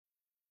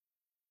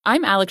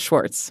I'm Alex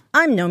Schwartz.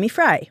 I'm Nomi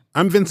Fry.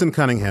 I'm Vincent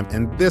Cunningham,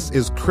 and this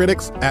is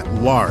Critics at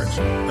Large,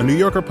 a New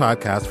Yorker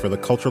podcast for the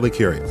culturally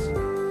curious.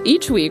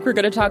 Each week, we're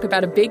going to talk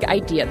about a big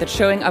idea that's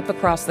showing up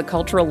across the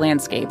cultural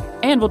landscape,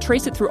 and we'll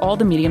trace it through all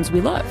the mediums we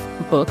love.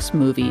 Books,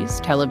 movies,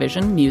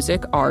 television,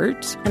 music,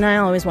 art. And I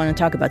always want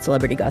to talk about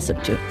celebrity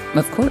gossip, too.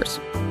 Of course.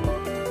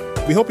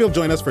 We hope you'll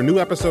join us for new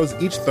episodes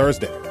each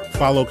Thursday.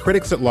 Follow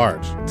Critics at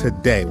Large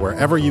today,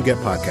 wherever you get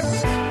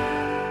podcasts.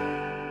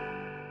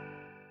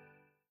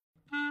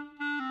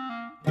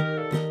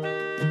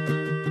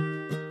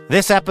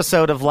 This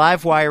episode of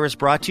Livewire is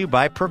brought to you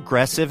by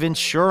Progressive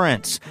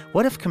Insurance.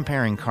 What if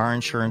comparing car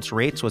insurance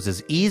rates was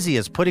as easy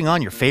as putting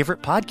on your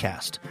favorite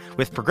podcast?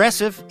 With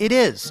Progressive, it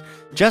is.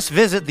 Just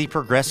visit the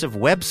Progressive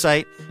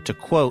website to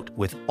quote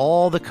with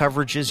all the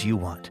coverages you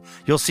want.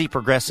 You'll see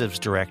Progressive's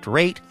direct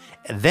rate,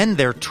 and then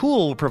their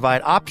tool will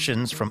provide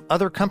options from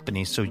other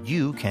companies so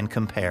you can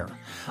compare.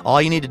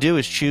 All you need to do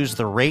is choose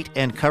the rate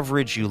and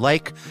coverage you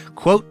like.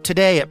 Quote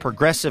today at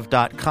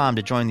Progressive.com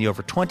to join the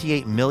over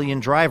 28 million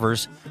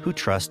drivers who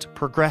trust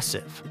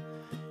Progressive.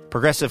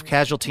 Progressive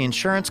Casualty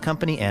Insurance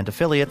Company and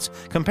affiliates.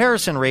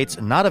 Comparison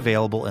rates not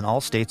available in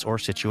all states or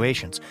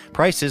situations.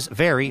 Prices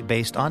vary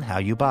based on how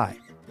you buy.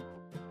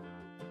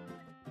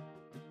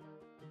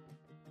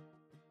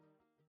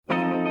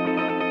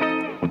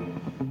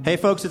 Hey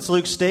folks, it's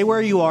Luke. Stay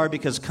where you are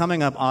because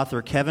coming up,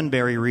 author Kevin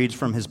Barry reads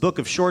from his book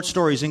of short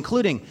stories,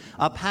 including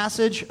a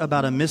passage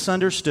about a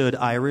misunderstood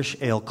Irish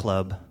ale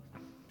club.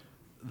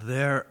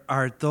 There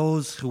are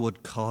those who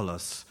would call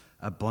us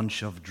a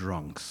bunch of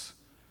drunks,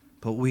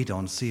 but we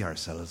don't see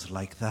ourselves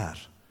like that.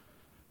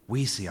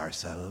 We see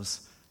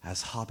ourselves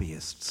as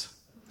hobbyists.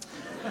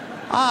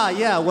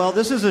 Yeah, well,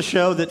 this is a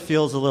show that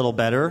feels a little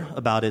better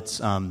about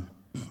its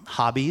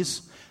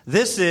hobbies.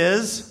 This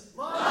is...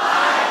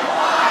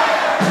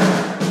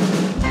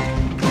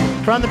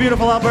 From the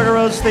beautiful Alberta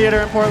Rose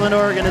Theater in Portland,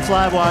 Oregon, it's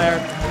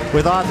Livewire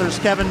with authors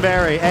Kevin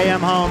Barry, A.M.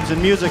 Holmes,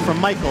 and music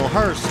from Michael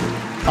Hurst.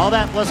 All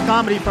that plus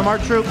comedy from our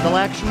troupe, the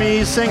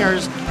Lakshmi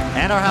Singers,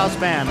 and our house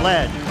band,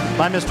 led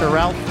by Mr.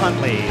 Ralph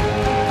Huntley.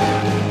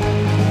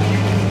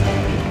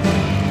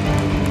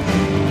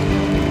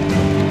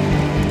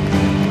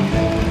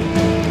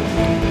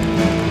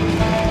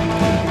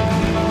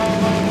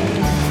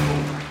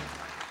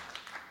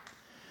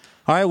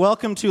 All right,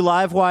 welcome to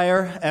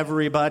Livewire,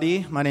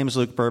 everybody. My name is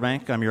Luke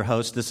Burbank. I'm your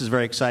host. This is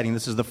very exciting.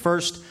 This is the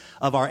first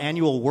of our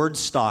annual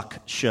Wordstock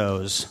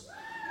shows.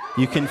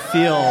 You can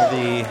feel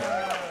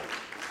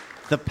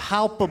the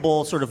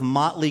palpable sort of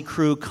Motley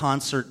Crue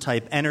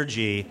concert-type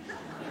energy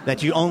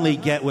that you only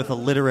get with a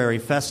literary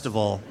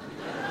festival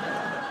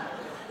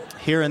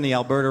here in the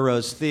Alberta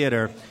Rose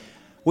Theater.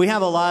 We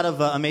have a lot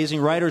of amazing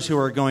writers who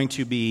are going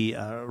to be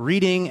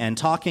reading and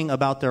talking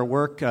about their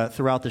work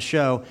throughout the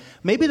show.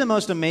 Maybe the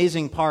most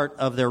amazing part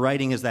of their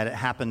writing is that it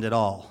happened at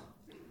all,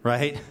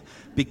 right?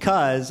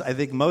 Because I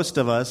think most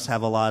of us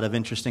have a lot of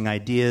interesting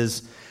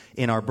ideas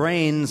in our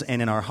brains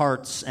and in our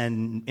hearts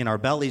and in our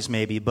bellies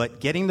maybe,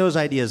 but getting those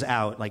ideas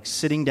out, like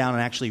sitting down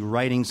and actually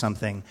writing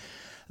something,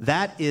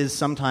 that is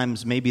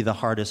sometimes maybe the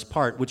hardest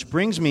part, which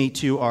brings me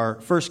to our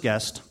first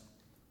guest,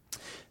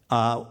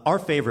 our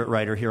favorite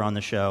writer here on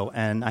the show,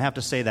 and I have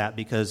to say that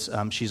because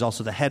she's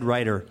also the head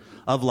writer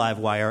of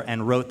Livewire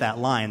and wrote that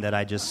line that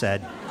I just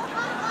said.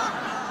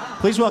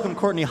 Please welcome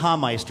Courtney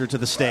Hameister to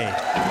the stage.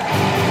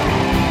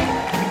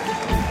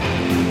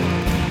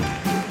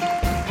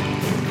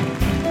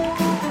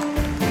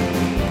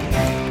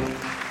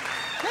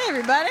 Hey,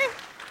 everybody.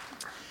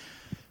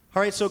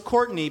 All right, so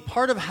Courtney,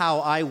 part of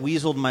how I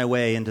weaseled my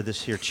way into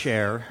this here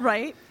chair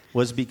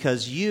was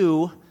because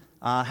you...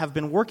 have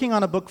been working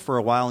on a book for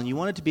a while, and you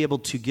wanted to be able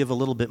to give a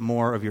little bit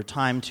more of your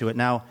time to it.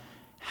 Now,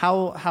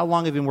 how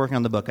long have you been working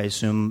on the book? I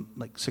assume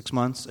like 6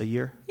 months, a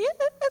year? Yeah,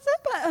 that's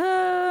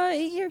about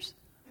 8 years.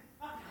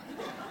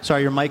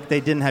 Sorry, your mic, they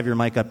didn't have your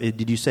mic up.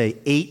 Did you say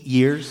 8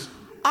 years?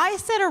 I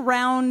said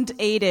around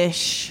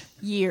 8-ish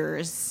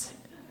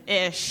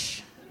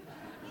years-ish.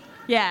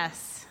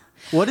 Yes.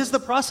 What has the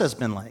process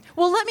been like?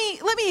 Well, let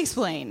me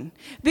explain.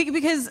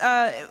 Because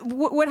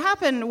what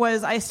happened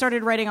was I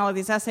started writing all of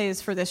these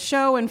essays for this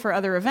show and for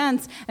other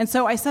events, and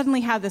so I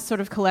suddenly had this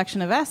sort of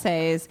collection of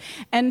essays.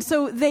 And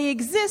so they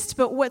exist,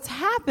 but what's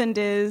happened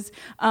is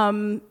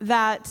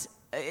that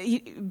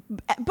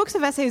books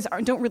of essays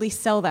don't really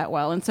sell that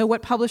well. And so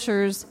what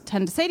publishers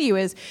tend to say to you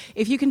is,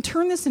 if you can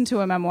turn this into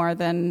a memoir,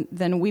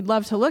 then we'd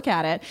love to look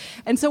at it.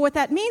 And so what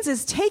that means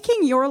is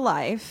taking your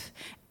life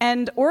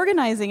and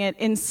organizing it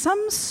in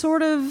some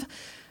sort of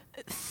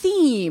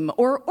theme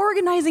or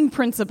organizing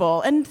principle,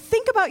 and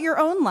think about your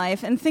own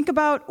life and think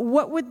about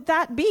what would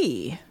that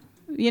be,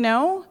 you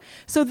know?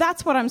 So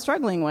that's what I'm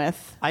struggling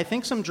with. I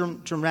think some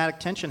dramatic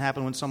tension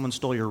happened when someone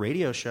stole your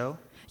radio show.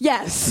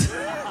 Yes.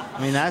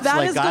 I mean, that's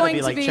like got to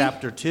be like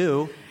chapter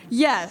 2.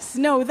 Yes.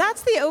 No,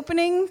 that's the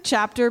opening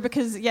chapter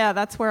because, yeah,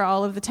 that's where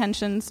all of the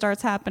tension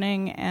starts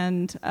happening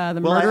and the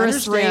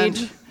murderous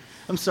rage.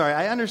 I'm sorry.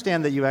 I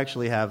understand that you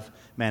actually have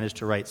managed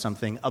to write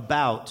something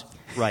about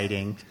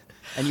writing,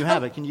 and you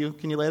have it. Can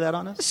you lay that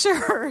on us?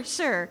 Sure.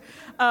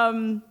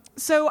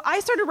 So I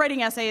started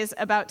writing essays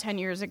about 10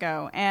 years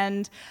ago,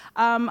 and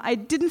I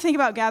didn't think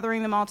about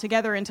gathering them all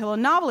together until a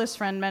novelist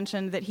friend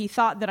mentioned that he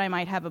thought that I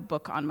might have a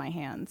book on my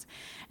hands.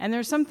 And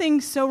there's something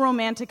so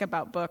romantic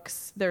about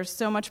books. There's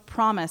so much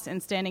promise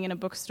in standing in a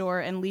bookstore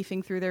and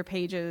leafing through their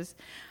pages.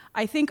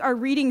 I think our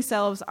reading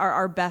selves are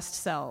our best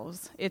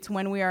selves. It's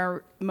when we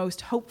are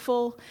most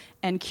hopeful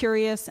and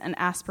curious and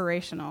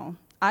aspirational.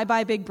 I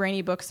buy big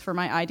brainy books for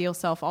my ideal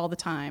self all the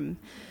time.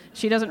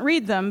 She doesn't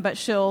read them, but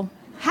she'll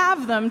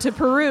have them to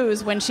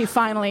peruse when she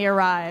finally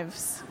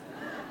arrives.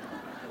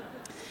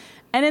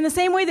 And in the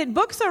same way that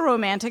books are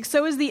romantic,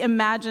 so is the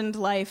imagined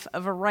life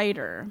of a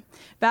writer.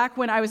 Back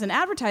when I was in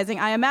advertising,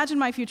 I imagined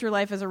my future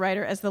life as a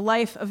writer as the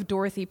life of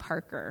Dorothy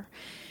Parker.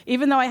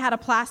 Even though I had a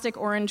plastic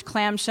orange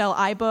clamshell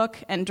iBook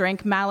and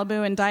drank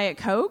Malibu and Diet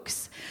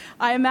Cokes,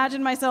 I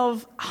imagined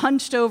myself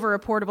hunched over a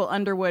portable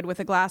Underwood with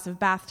a glass of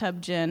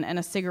bathtub gin and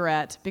a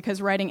cigarette,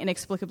 because writing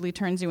inexplicably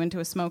turns you into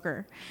a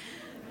smoker.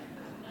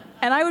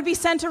 And I would be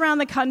sent around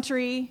the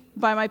country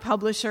by my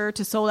publisher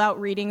to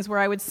sold-out readings where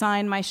I would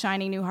sign my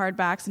shiny new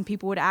hardbacks, and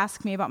people would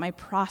ask me about my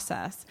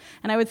process.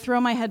 And I would throw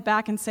my head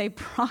back and say,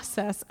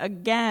 "Process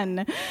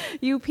again?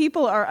 You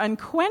people are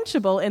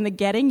unquenchable in the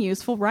getting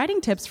useful writing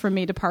tips from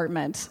me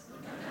department."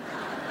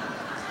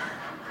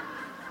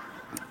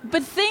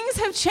 But things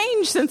have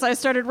changed since I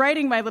started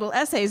writing my little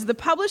essays. The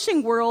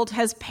publishing world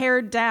has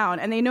pared down,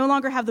 and they no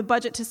longer have the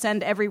budget to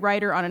send every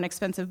writer on an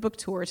expensive book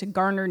tour to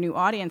garner new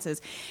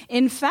audiences.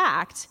 In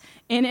fact,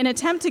 in an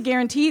attempt to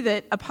guarantee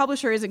that a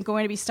publisher isn't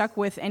going to be stuck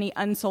with any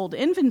unsold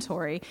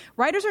inventory,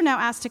 writers are now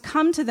asked to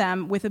come to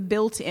them with a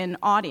built-in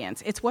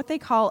audience. It's what they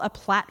call a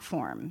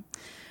platform.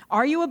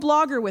 Are you a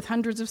blogger with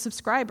hundreds of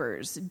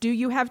subscribers? Do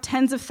you have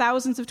tens of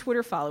thousands of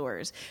Twitter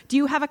followers? Do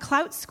you have a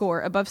Clout score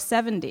above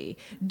 70?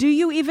 Do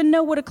you even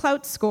know what a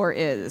Clout score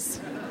is?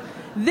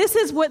 This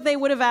is what they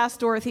would have asked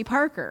Dorothy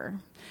Parker.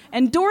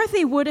 And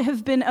Dorothy would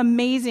have been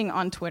amazing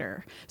on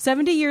Twitter.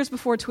 70 years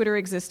before Twitter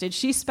existed,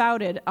 she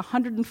spouted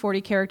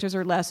 140 characters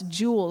or less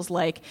jewels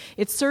like,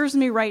 "It serves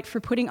me right for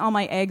putting all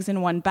my eggs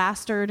in one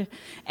bastard,"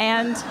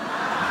 and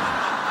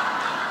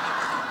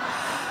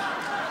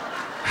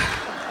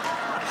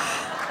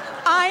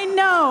I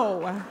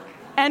know.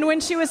 And when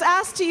she was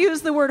asked to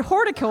use the word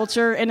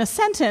horticulture in a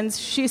sentence,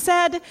 she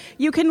said,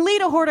 "You can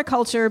lead a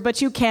horticulture,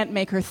 but you can't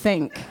make her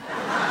think."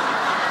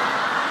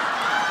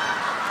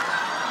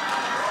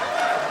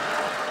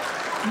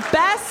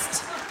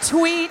 Best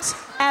tweet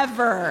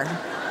ever.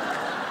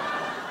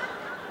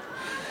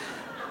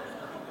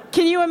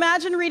 Can you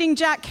imagine reading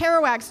Jack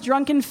Kerouac's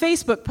drunken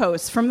Facebook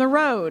posts from the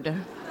road?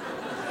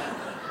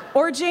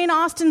 Or Jane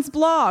Austen's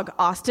blog,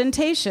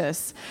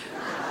 Ostentatious,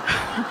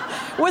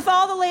 with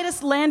all the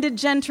latest landed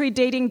gentry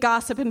dating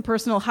gossip and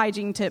personal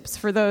hygiene tips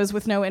for those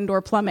with no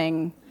indoor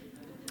plumbing.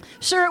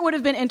 Sure, it would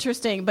have been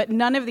interesting, but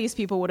none of these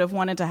people would have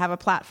wanted to have a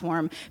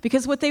platform,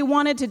 because what they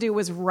wanted to do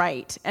was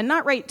write, and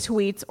not write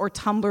tweets or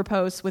Tumblr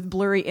posts with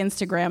blurry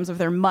Instagrams of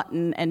their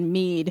mutton and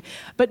mead,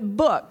 but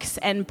books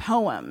and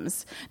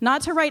poems.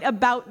 Not to write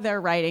about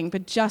their writing,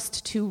 but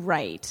just to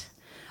write.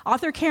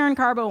 Author Karen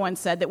Carbo once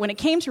said that when it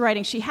came to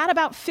writing, she had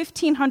about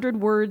 1,500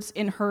 words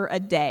in her a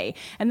day.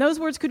 And those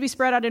words could be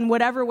spread out in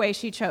whatever way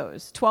she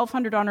chose.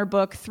 1,200 on her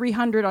book,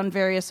 300 on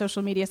various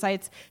social media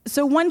sites.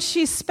 So once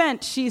she's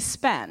spent, she's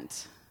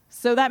spent.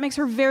 So that makes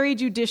her very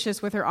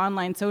judicious with her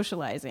online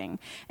socializing.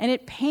 And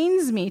it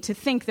pains me to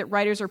think that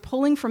writers are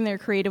pulling from their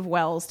creative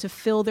wells to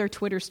fill their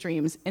Twitter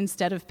streams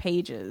instead of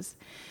pages.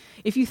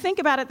 If you think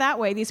about it that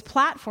way, these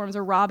platforms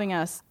are robbing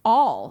us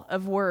all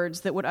of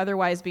words that would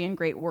otherwise be in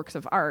great works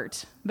of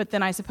art. But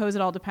then I suppose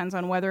it all depends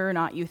on whether or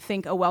not you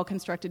think a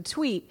well-constructed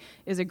tweet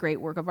is a great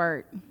work of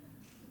art.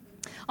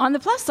 On the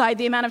plus side,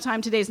 the amount of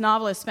time today's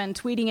novelists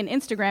spend tweeting and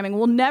Instagramming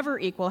will never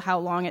equal how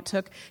long it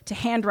took to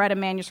handwrite a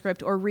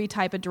manuscript or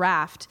retype a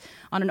draft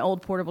on an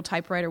old portable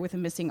typewriter with a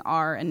missing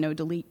R and no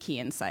delete key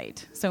in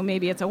sight. So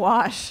maybe it's a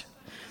wash.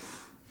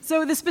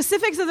 So the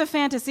specifics of the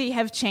fantasy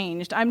have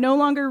changed. I'm no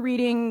longer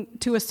reading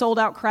to a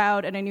sold-out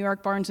crowd at a New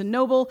York Barnes &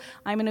 Noble.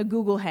 I'm in a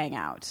Google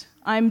Hangout.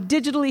 I'm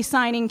digitally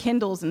signing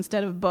Kindles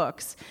instead of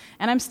books.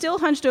 And I'm still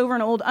hunched over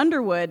an old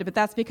Underwood, but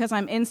that's because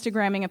I'm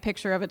Instagramming a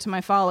picture of it to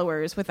my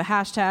followers with the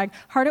hashtag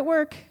hard at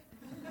work.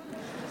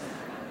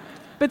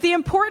 But the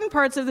important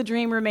parts of the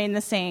dream remain the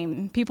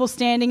same. People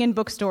standing in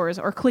bookstores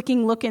or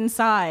clicking look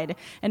inside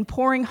and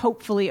poring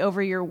hopefully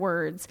over your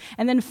words,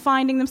 and then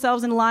finding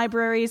themselves in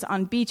libraries,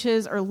 on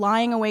beaches, or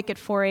lying awake at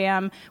 4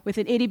 a.m. with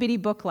an itty-bitty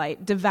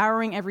booklight,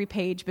 devouring every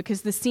page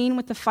because the scene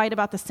with the fight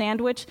about the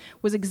sandwich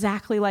was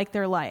exactly like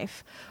their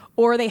life.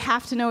 Or they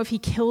have to know if he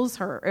kills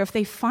her, or if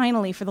they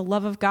finally, for the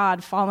love of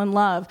God, fall in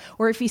love,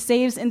 or if he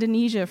saves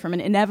Indonesia from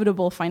an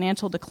inevitable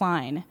financial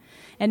decline.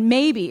 And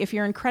maybe, if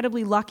you're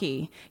incredibly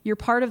lucky, you're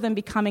part of them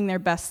becoming their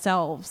best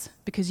selves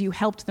because you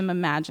helped them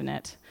imagine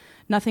it.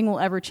 Nothing will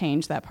ever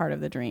change that part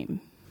of the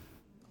dream.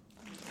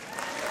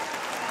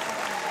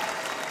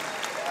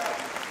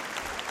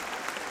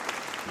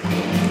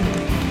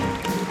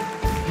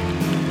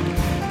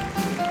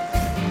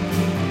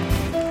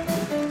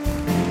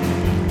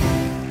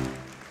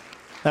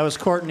 That was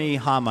Courtney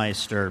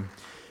Hameister.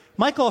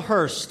 Michael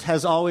Hurst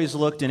has always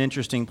looked in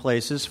interesting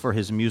places for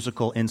his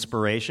musical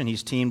inspiration.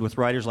 He's teamed with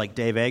writers like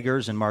Dave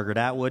Eggers and Margaret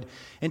Atwood.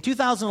 In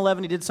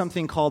 2011, he did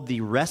something called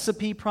the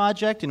Recipe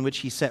Project, in which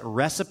he set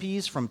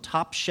recipes from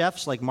top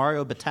chefs like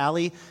Mario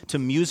Batali to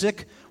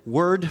music,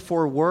 word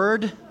for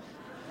word.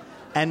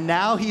 And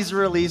now he's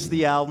released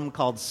the album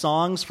called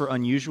Songs for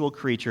Unusual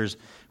Creatures,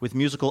 with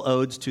musical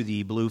odes to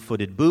the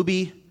blue-footed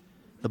booby,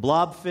 the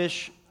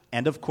blobfish,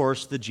 and of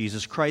course, the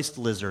Jesus Christ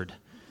lizard.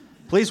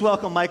 Please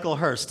welcome Michael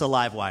Hurst to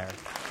Livewire.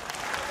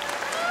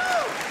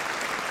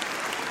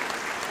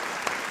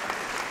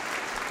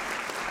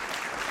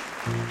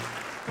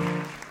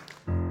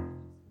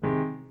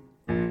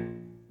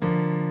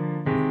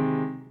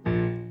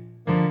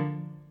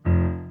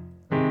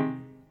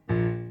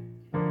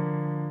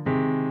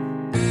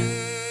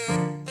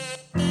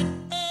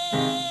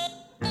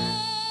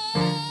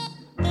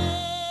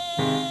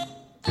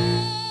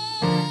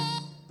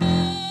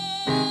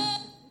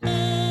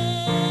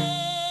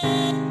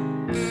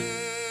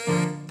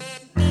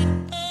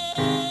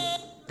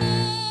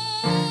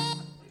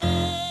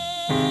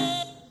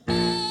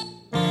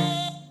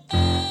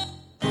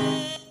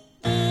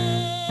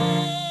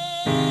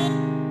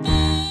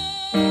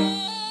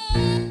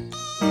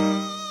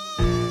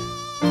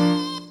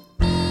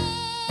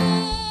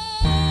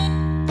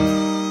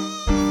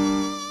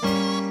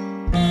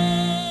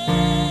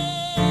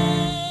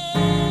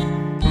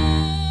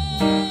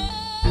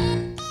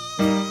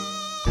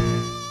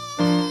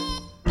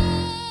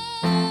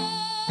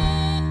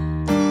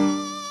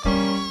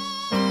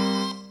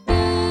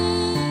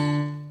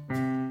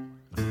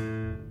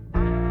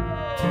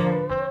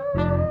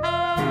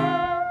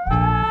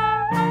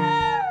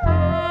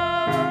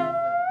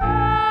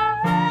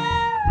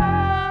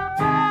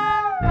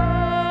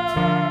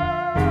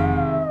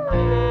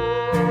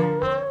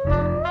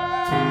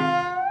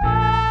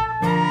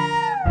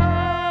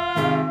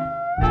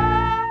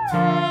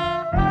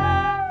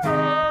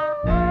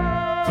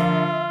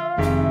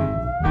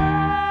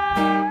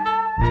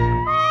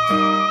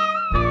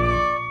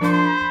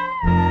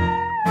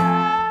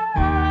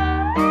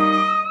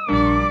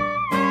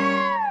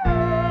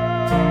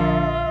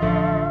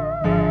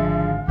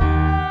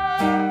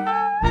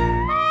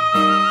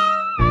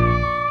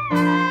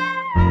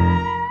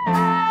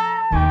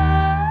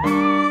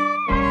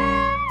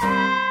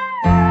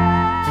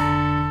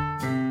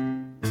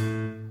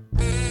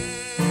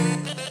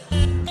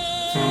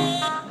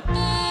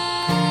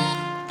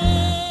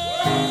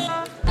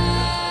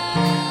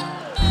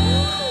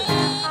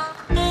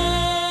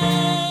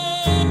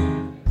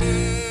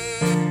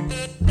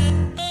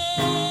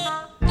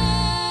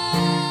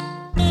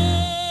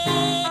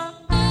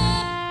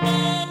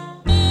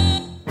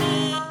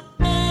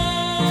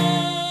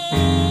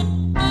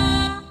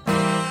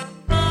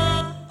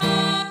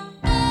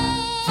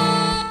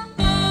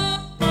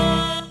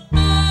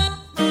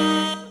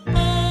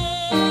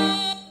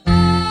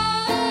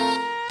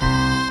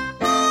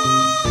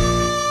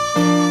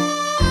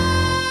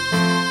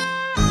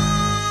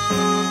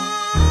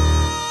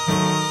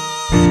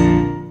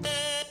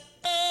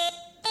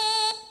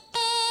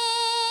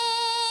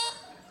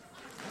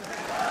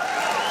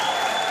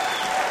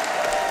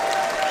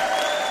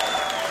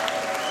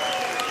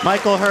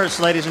 Michael Hurst,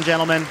 ladies and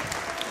gentlemen.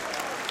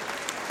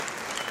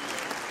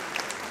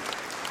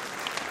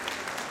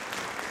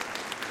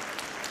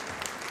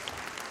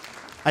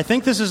 I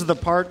think this is the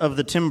part of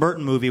the Tim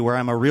Burton movie where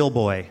I'm a real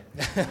boy.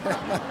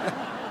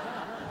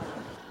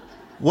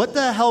 What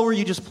the hell were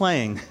you just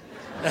playing?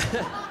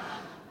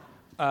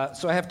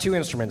 So I have two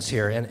instruments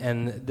here,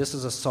 and this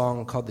is a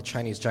song called The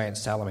Chinese Giant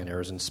Salamander. It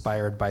was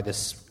inspired by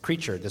this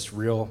creature, this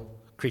real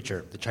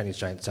creature, the Chinese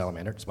Giant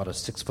Salamander. It's about a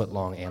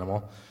 6-foot-long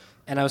animal.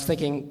 And I was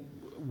thinking,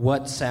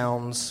 what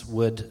sounds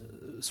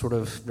would sort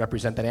of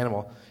represent that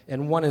animal?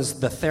 And one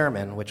is the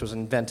theremin, which was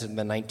invented in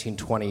the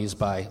 1920s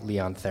by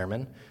Leon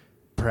Theremin,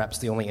 perhaps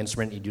the only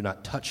instrument you do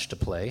not touch to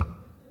play.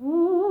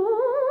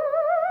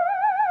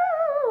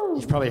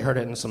 You've probably heard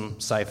it in some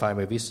sci-fi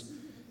movies.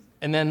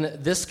 And then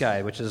this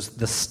guy, which is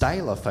the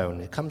stylophone.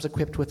 It comes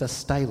equipped with a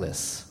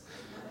stylus.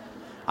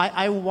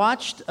 I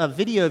watched a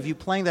video of you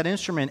playing that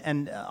instrument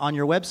and on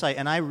your website,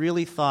 and I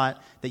really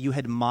thought that you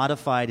had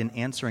modified an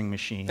answering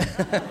machine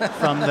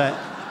from the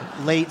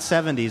late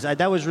 70s.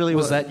 That was really...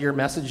 Was that your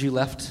message you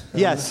left?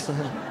 Yes.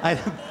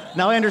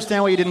 Now I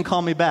understand why you didn't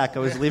call me back. I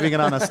was leaving it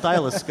on a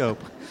styloscope.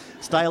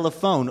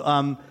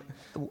 Stylophone.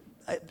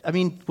 I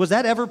mean, was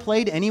that ever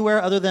played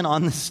anywhere other than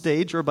on the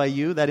stage or by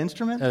you, that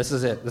instrument? No, this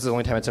is it. This is the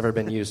only time it's ever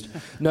been used.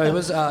 No, it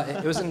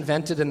was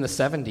invented in the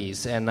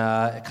 70s, and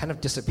it kind of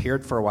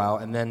disappeared for a while,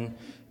 and then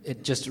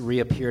it just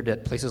reappeared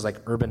at places like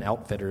Urban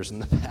Outfitters in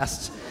the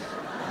past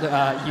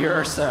year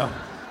or so.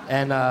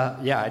 And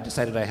I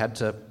decided I had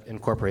to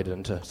incorporate it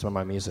into some of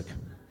my music.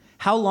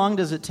 How long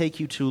does it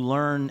take you to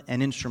learn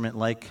an instrument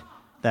like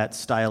that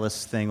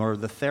stylus thing or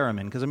the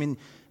theremin? Because, I mean,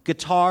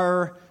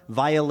 guitar,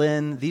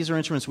 violin, these are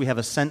instruments we have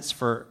a sense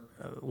for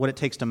what it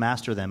takes to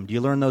master them. Do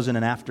you learn those in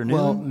an afternoon?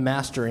 Well,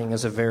 mastering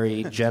is a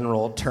very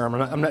general term.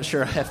 I'm not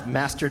sure I have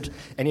mastered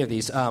any of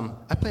these.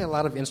 I play a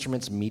lot of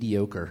instruments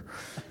mediocre.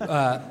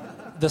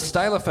 The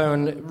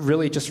stylophone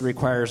really just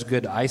requires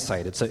good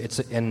eyesight.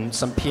 And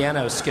some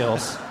piano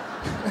skills.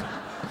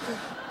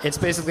 It's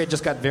basically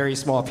just got very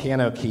small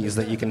piano keys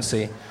that you can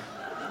see.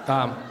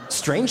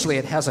 Strangely,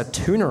 it has a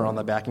tuner on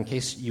the back in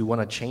case you want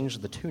to change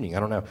the tuning.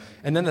 I don't know.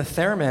 And then the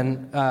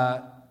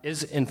theremin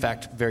is, in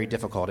fact, very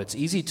difficult. It's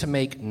easy to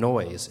make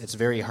noise. It's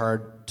very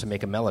hard to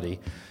make a melody.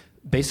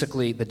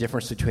 Basically, the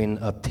difference between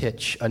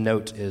a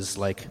note is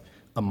like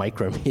a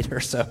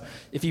micrometer. So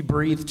if you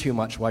breathe too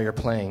much while you're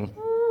playing,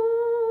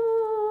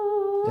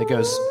 it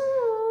goes...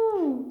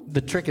 The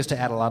trick is to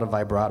add a lot of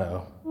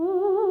vibrato.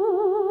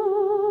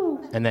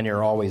 And then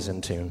you're always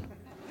in tune.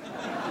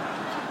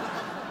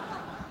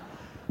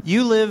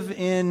 You live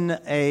in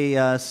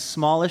a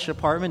smallish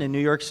apartment in New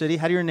York City.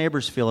 How do your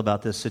neighbors feel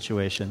about this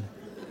situation?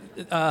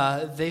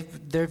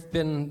 They've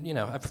been,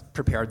 I've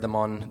prepared them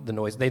on the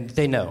noise.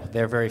 They know.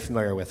 They're very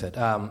familiar with it.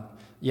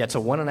 It's a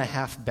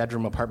 1.5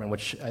 bedroom apartment,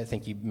 which I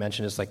think you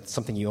mentioned is like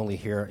something you only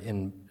hear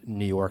in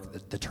New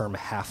York. The term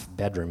half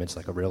bedroom. It's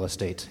like a real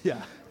estate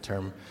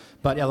term.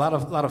 But a lot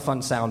of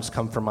fun sounds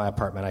come from my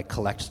apartment. I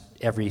collect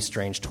every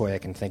strange toy I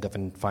can think of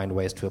and find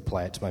ways to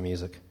apply it to my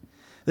music.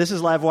 This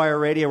is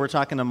Livewire Radio. We're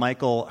talking to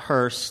Michael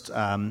Hurst.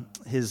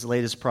 His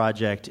latest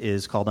project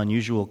is called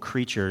Unusual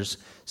Creatures,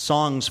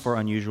 Songs for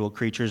Unusual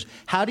Creatures.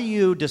 How do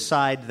you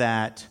decide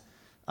that,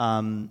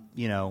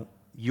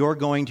 you're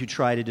going to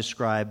try to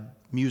describe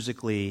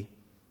musically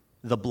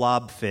the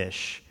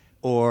blobfish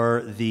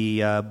or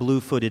the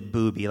blue-footed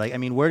booby?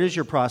 Where does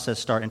your process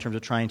start in terms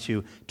of trying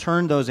to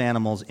turn those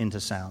animals into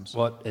sounds?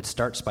 Well, it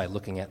starts by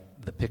looking at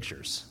the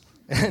pictures.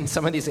 And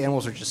some of these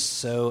animals are just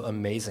so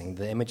amazing,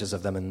 the images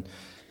of them. And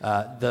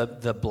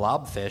the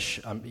blobfish,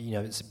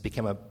 it's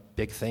become a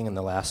big thing in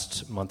the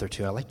last month or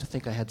two. I like to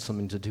think I had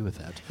something to do with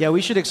that. Yeah,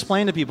 we should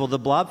explain to people, the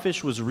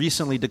blobfish was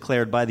recently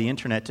declared by the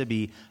internet to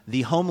be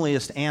the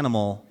homeliest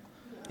animal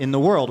in the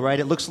world, right?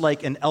 It looks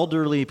like an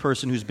elderly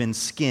person who's been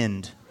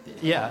skinned.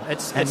 Yeah,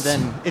 that's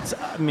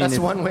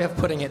one way of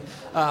putting it.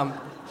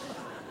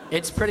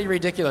 It's pretty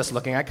ridiculous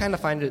looking. I kind of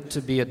find it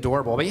to be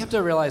adorable. But you have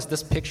to realize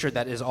this picture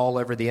that is all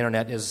over the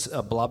internet is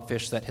a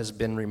blobfish that has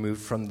been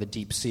removed from the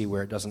deep sea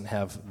where it doesn't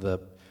have the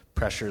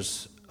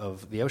pressures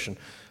of the ocean.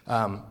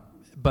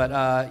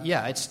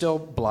 It's still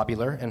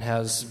blobular and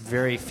has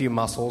very few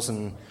muscles,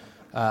 and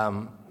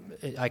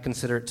I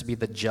consider it to be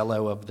the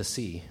Jell-O of the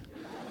sea.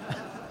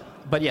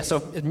 But yeah, so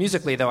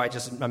musically, though, I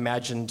just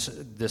imagined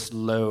this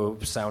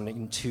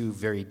low-sounding two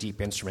very deep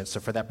instruments. So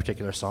for that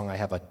particular song, I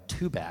have a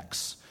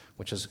tubax,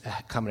 which is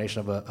a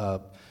combination of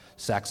a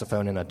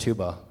saxophone and a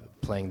tuba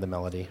playing the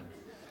melody.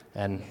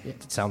 And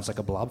it sounds like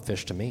a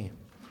blobfish to me.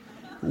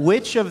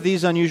 Which of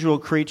these unusual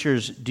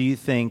creatures do you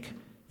think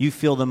you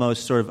feel the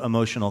most sort of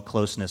emotional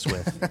closeness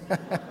with?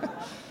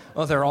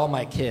 Well, they're all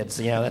my kids.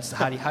 That's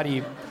how do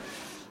you...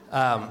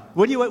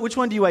 Which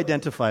one do you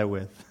identify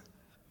with?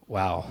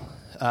 Wow.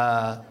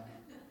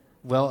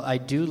 Well, I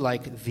do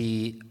like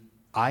the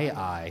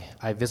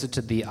I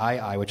visited the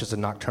which is a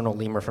nocturnal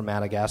lemur from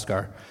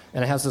Madagascar,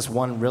 and it has this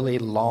one really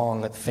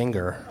long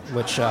finger,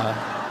 which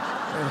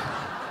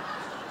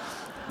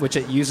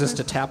it uses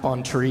to tap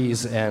on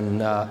trees.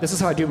 And this is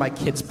how I do my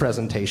kids'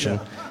 presentation.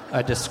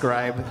 I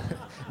describe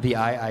the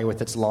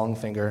with its long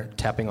finger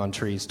tapping on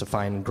trees to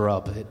find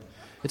grub.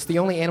 It's the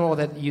only animal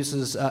that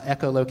uses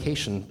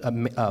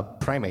echolocation, a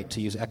primate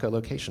to use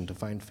echolocation to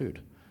find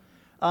food.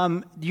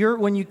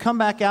 When you come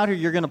back out here,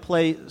 you're going to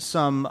play a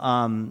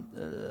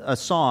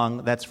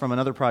song that's from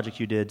another project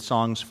you did,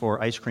 Songs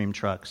for Ice Cream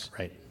Trucks.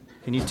 Right.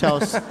 Can you tell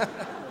us?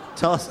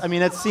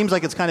 It seems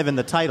like it's kind of in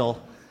the title.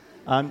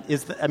 So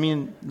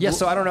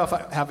I don't know if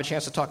I have a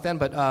chance to talk then,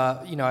 but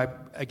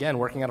again,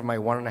 working out of my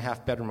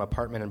 1.5 bedroom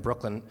apartment in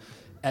Brooklyn,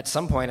 at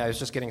some point I was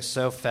just getting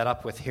so fed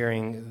up with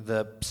hearing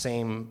the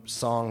same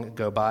song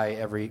go by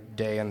every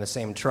day in the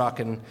same truck,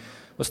 and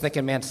was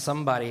thinking, man,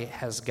 somebody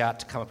has got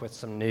to come up with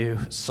some new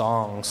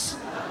songs.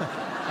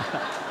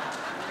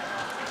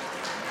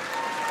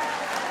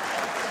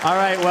 All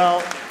right,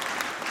 well,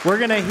 we're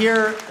going to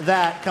hear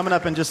that coming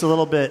up in just a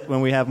little bit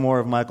when we have more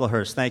of Michael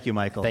Hurst. Thank you,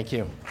 Michael. Thank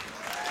you.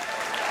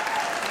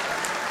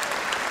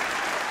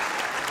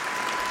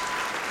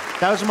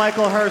 That was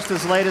Michael Hurst.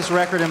 His latest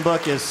record and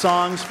book is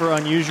Songs for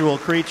Unusual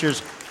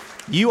Creatures.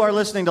 You are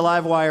listening to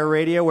Livewire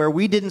Radio, where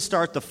we didn't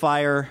start the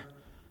fire.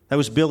 That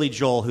was Billy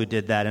Joel who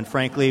did that, and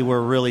frankly, we're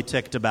really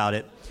ticked about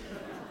it.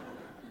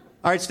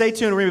 All right, stay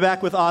tuned. We're going to be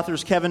back with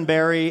authors Kevin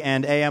Barry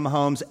and A.M.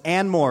 Holmes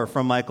and more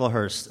from Michael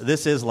Hurst.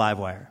 This is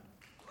Livewire.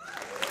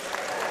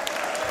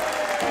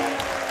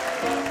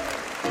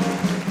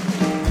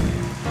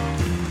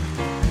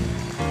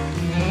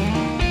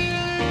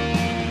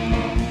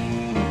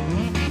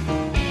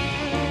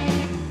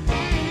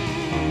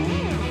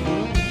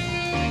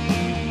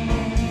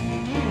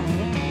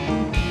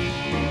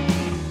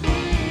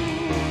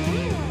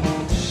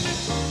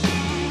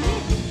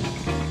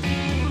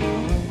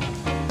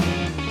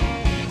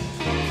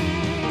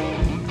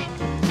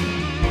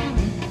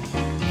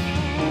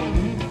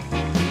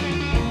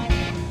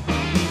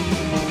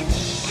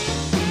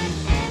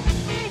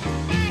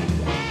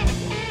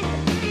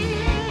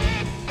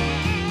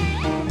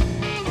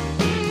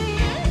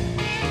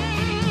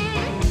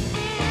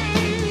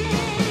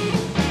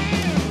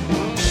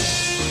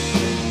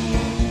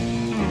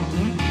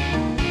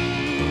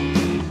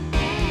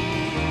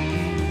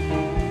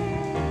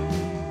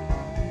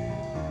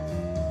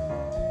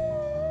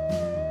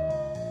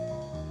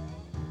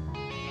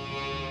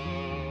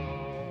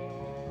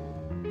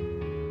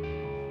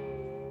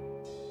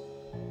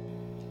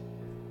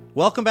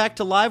 Welcome back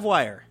to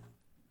Livewire.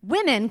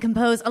 Women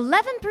compose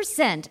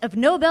 11% of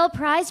Nobel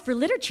Prize for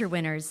Literature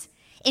winners.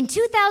 In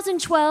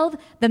 2012,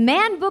 the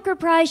Man Booker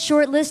Prize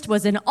shortlist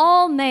was an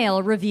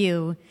all-male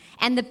review.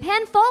 And the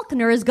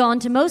PEN/Faulkner has gone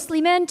to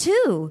mostly men,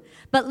 too.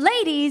 But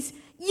ladies,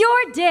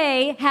 your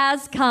day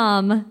has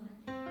come.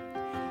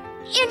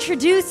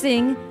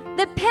 Introducing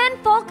the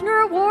PEN/Faulkner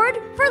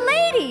Award for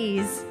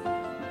Ladies.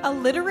 A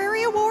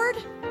literary award?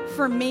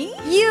 For me?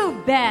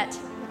 You bet.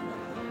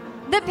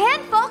 The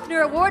PEN/Faulkner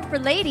Award for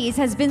Ladies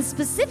has been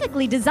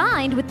specifically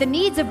designed with the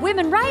needs of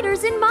women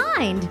writers in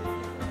mind.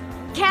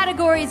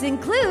 Categories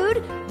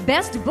include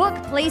Best Book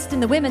placed in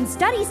the Women's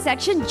Studies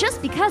section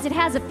just because it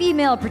has a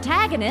female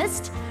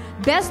protagonist,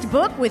 Best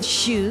Book with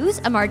shoes,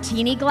 a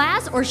martini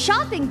glass, or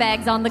shopping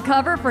bags on the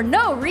cover for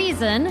no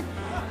reason,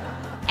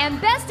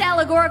 and Best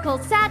Allegorical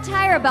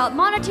Satire about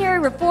Monetary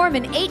Reform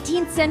in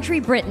 18th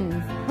Century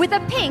Britain, with a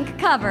pink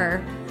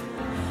cover.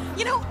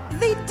 You know,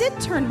 they did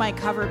turn my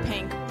cover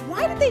pink.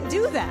 Why did they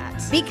do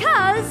that?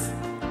 Because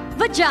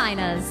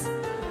vaginas.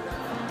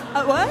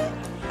 What?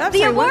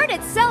 The award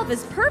itself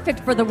is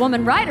perfect for the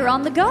woman writer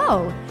on the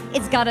go.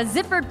 It's got a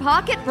zippered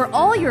pocket for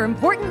all your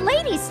important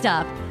lady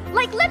stuff,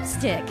 like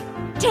lipstick,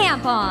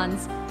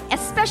 tampons, a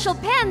special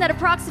pen that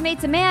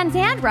approximates a man's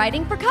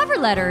handwriting for cover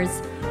letters,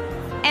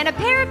 and a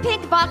pair of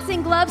pink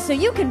boxing gloves so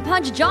you can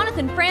punch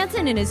Jonathan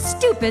Franzen in his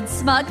stupid,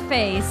 smug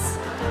face.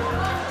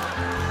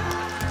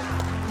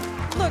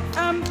 Look,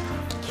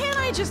 can't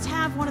I just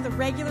have one of the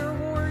regular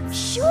awards?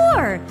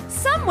 Sure.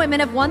 Some women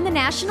have won the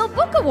National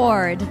Book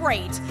Award.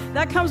 Great.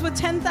 That comes with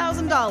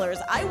 $10,000.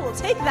 I will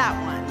take that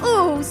one.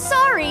 Ooh,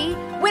 sorry.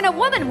 When a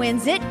woman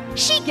wins it,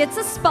 she gets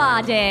a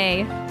spa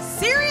day.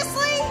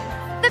 Seriously?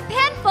 The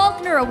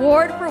PEN/Faulkner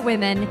Award for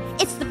Women.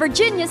 It's the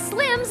Virginia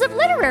Slims of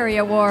literary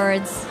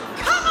awards.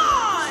 Come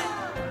on!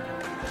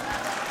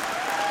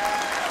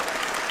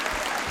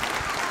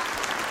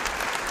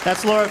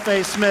 That's Laura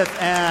Faye Smith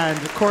and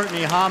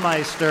Courtney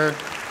Hameister.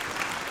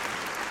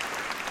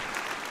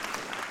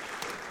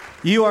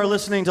 You are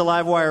listening to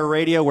Livewire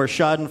Radio, where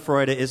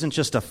Schadenfreude isn't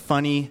just a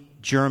funny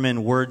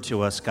German word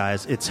to us,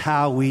 guys. It's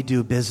how we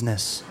do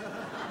business.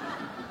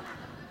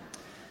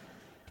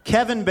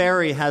 Kevin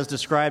Barry has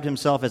described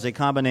himself as a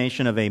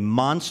combination of a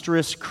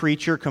monstrous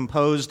creature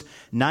composed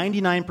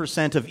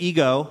 99% of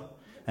ego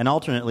and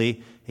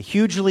alternately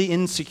hugely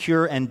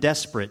insecure and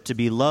desperate to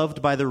be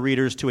loved by the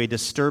readers to a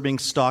disturbing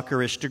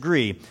stalkerish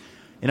degree.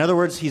 In other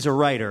words, he's a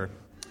writer.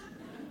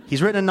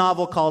 He's written a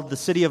novel called The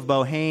City of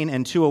Bohane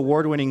and 2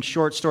 award-winning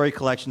short story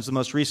collections, the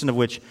most recent of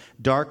which,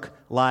 Dark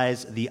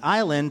Lies the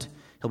Island.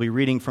 He'll be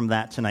reading from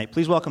that tonight.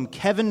 Please welcome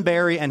Kevin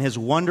Barry and his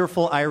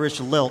wonderful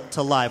Irish lilt to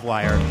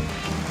Livewire.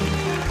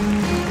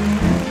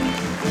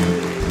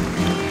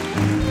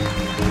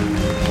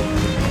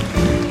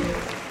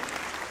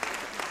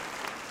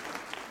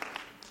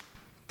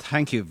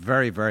 Thank you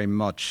very, very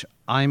much.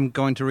 I'm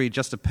going to read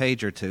just a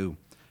page or two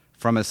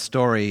from a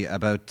story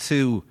about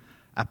 2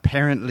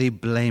 apparently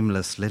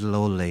blameless little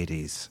old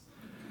ladies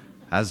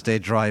as they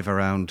drive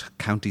around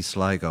County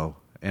Sligo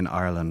in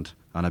Ireland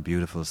on a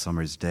beautiful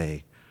summer's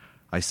day.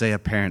 I say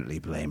apparently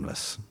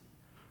blameless.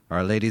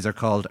 Our ladies are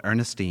called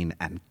Ernestine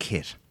and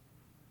Kit.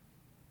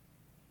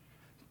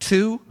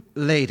 2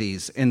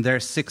 ladies in their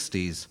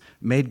 60s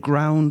made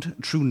ground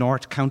through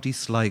North County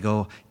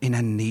Sligo in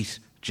a neat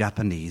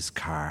Japanese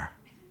car.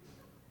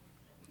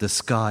 The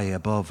sky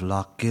above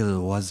Lough Gill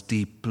was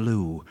deep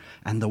blue,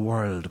 and the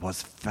world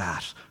was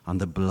fat on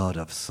the blood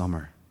of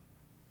summer.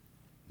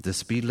 The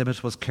speed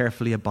limit was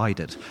carefully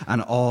abided,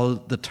 and all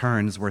the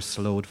turns were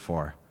slowed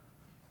for.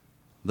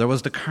 There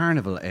was the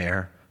carnival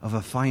air of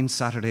a fine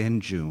Saturday in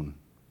June.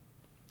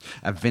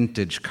 A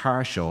vintage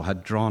car show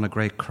had drawn a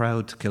great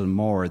crowd to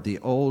Kilmore. The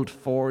old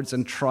Fords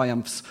and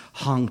Triumphs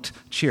honked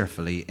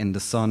cheerfully in the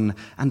sun,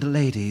 and the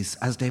ladies,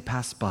 as they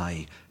passed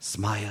by,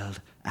 smiled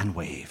and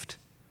waved.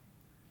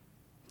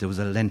 There was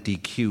a lengthy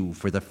queue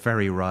for the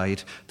ferry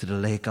ride to the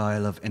Lake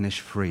Isle of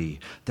Innisfree.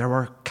 There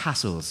were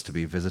castles to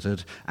be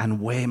visited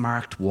and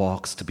waymarked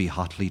walks to be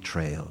hotly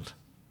trailed.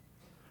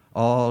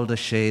 All the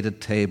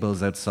shaded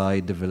tables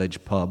outside the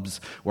village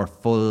pubs were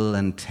full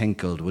and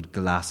tinkled with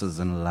glasses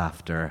and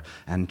laughter,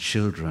 and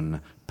children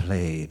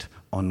played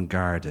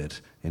unguarded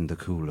in the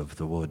cool of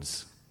the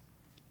woods.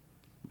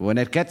 "When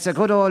it gets a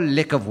good old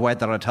lick of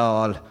weather at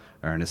all,"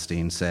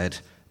 Ernestine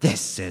said,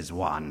 "this is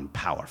one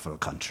powerful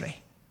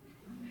country."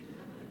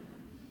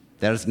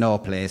 "There's no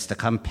place to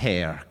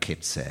compare,"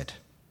 Kit said,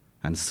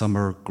 and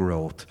summer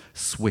growth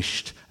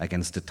swished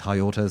against the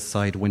Toyota's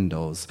side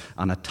windows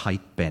on a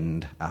tight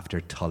bend after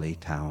Tully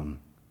Town.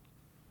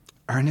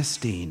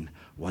 Ernestine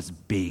was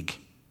big,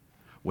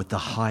 with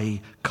the high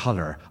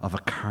colour of a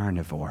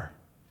carnivore.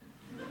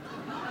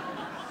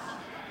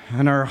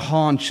 And her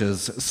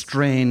haunches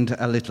strained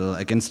a little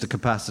against the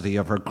capacity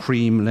of her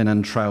cream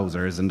linen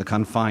trousers in the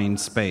confined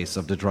space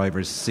of the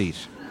driver's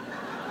seat.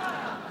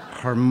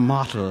 Her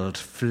mottled,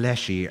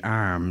 fleshy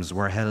arms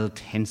were held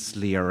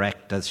tensely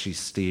erect as she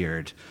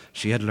steered.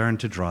 She had learned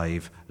to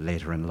drive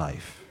later in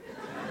life.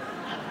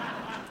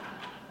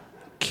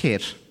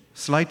 Kit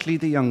Slightly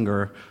the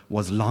younger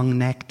was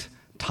long-necked,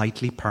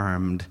 tightly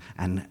permed,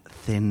 and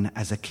thin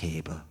as a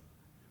cable.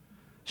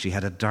 She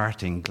had a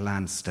darting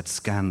glance that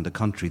scanned the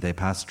country they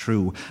passed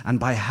through, and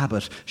by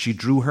habit she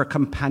drew her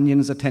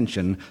companion's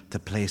attention to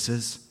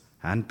places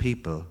and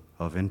people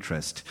of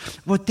interest.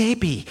 Would they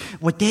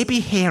be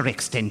hair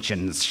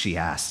extensions, she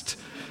asked,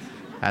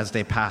 as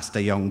they passed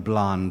a young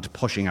blonde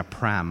pushing a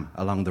pram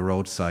along the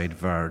roadside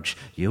verge.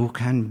 You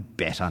can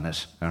bet on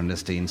it,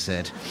 Ernestine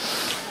said.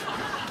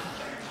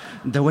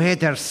 The way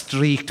they're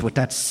streaked with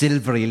that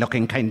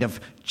silvery-looking kind of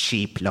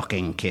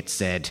cheap-looking, Kit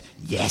said.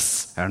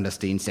 Yes,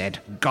 Ernestine said.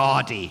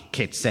 Gaudy,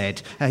 Kit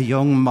said. A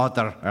young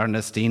mother,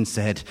 Ernestine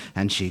said,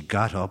 and she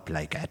got up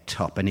like a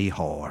tuppenny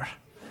whore.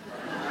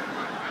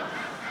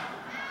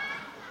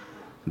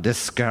 The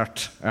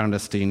skirt,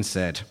 Ernestine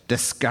said. The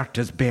skirt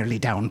is barely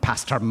down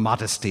past her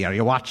modesty. Are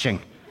you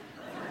watching?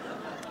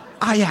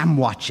 I am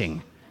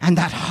watching. And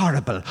that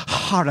horrible,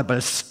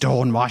 horrible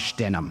stonewashed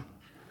denim.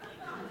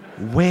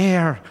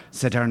 Where,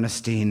 said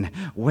Ernestine,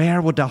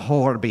 where would the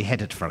whore be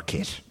headed for,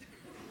 Kit?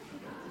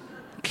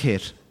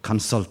 Kit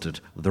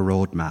consulted the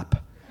road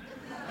map.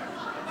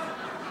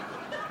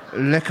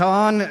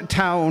 Lacan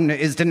town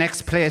is the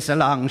next place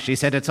along, she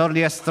said. It's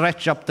only a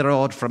stretch up the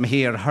road from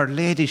here. Her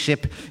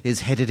ladyship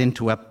is headed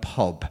into a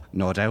pub,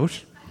 no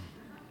doubt.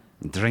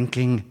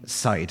 Drinking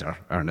cider,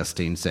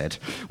 Ernestine said,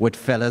 with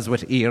fellas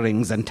with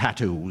earrings and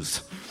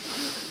tattoos.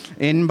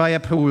 In by a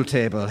pool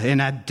table,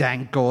 in a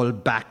dank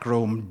old back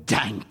room,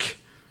 dank.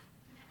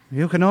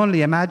 You can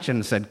only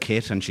imagine, said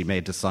Kit, and she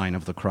made the sign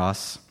of the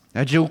cross.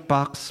 A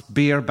jukebox,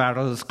 beer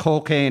barrels,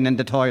 cocaine in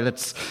the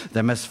toilets,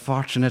 the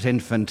misfortunate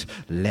infant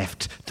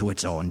left to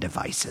its own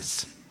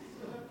devices.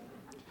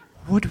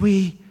 Would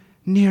we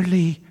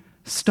nearly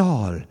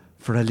stall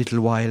for a little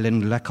while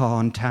in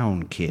Lacan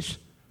town, Kit?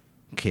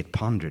 Kit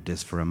pondered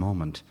this for a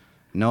moment.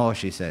 No,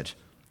 she said.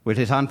 We'll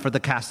hit on for the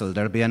castle.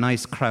 There'll be a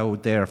nice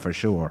crowd there for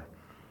sure.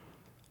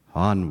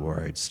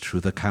 Onwards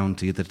through the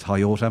county the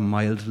Toyota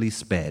mildly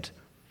sped,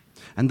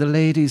 and the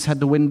ladies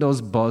had the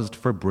windows buzzed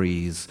for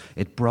breeze.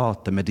 It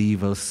brought the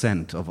medieval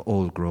scent of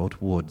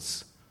old-growth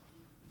woods.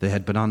 They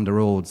had been on the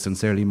road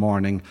since early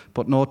morning,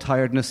 but no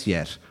tiredness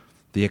yet.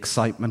 The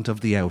excitement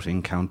of the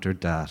outing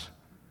countered that.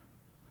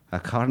 A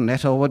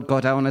cornetto would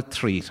go down a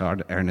treat,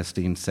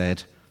 Ernestine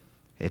said.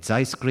 It's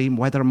ice cream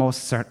weather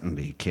most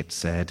certainly, Kit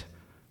said,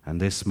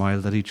 and they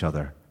smiled at each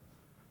other.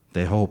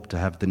 They hoped to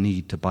have the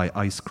need to buy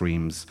ice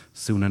creams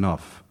soon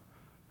enough,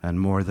 and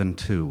more than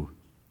two.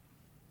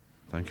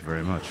 Thank you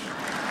very much.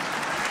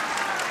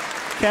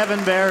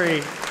 Kevin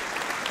Barry.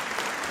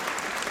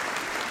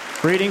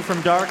 Reading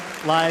from Dark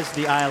Lies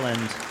the Island.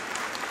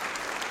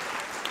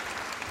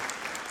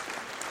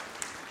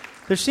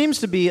 There seems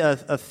to be a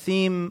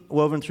theme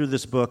woven through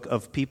this book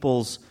of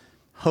people's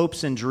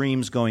hopes and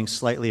dreams going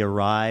slightly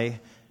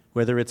awry,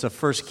 whether it's a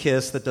first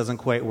kiss that doesn't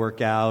quite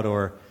work out,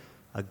 or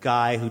a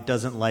guy who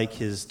doesn't like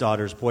his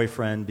daughter's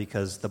boyfriend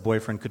because the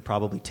boyfriend could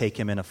probably take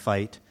him in a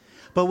fight.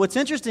 But what's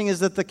interesting is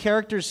that the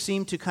characters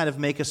seem to kind of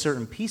make a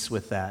certain peace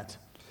with that.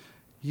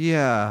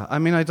 Yeah, I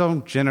mean, I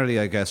don't generally,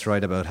 I guess,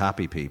 write about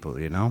happy people,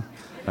 you know?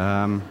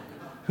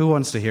 Who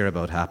wants to hear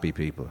about happy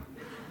people?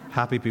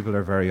 Happy people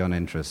are very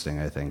uninteresting,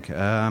 I think.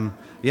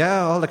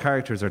 Yeah, all the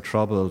characters are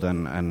troubled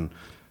and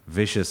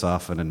vicious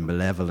often and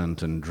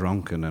malevolent and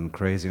drunken and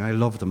crazy. I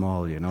love them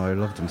all, you know? I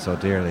love them so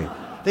dearly.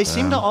 They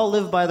seem to all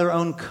live by their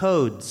own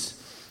codes.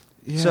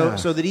 Yeah.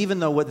 So that even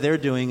though what they're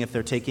doing, if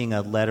they're taking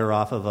a letter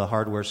off of a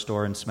hardware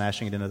store and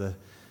smashing it into the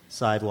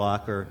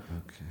sidewalk,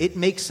 it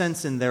makes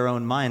sense in their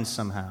own minds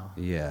somehow.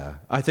 Yeah.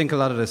 I think a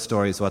lot of the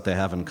stories, what they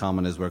have in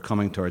common is we're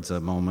coming towards a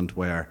moment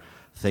where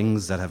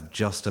things that have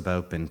just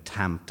about been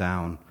tamped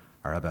down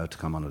are about to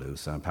come on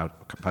loose and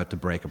about to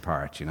break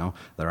apart, you know.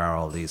 There are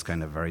all these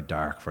kind of very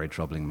dark, very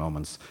troubling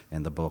moments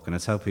in the book, and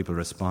it's how people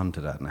respond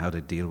to that and how they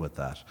deal with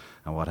that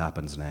and what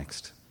happens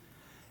next.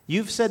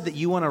 You've said that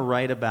you want to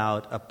write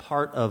about a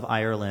part of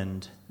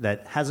Ireland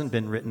that hasn't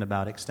been written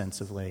about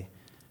extensively.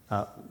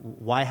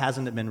 Why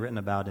hasn't it been written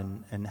about,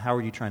 and how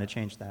are you trying to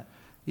change that?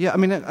 Yeah, I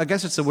mean, I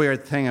guess it's a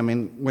weird thing. I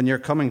mean, when you're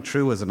coming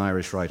through as an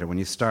Irish writer, when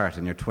you start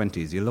in your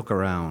 20s, you look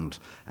around,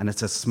 and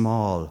it's a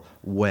small,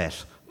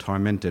 wet,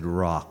 tormented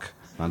rock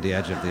on the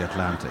edge of the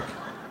Atlantic.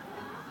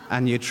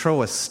 And you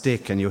throw a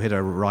stick and you hit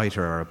a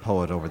writer or a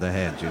poet over the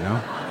head, you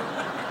know?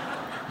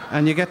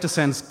 And you get the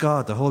sense,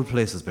 God, the whole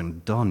place has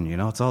been done, you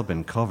know, it's all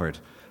been covered.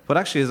 But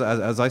actually,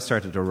 as I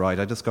started to write,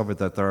 I discovered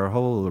that there are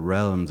whole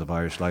realms of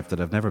Irish life that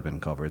have never been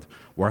covered.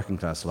 Working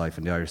class life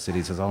in the Irish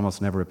cities has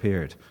almost never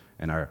appeared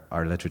in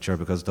our literature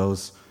because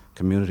those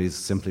communities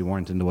simply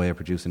weren't in the way of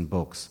producing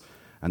books.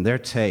 And their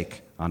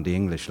take on the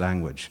English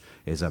language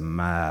is a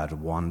mad,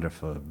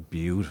 wonderful,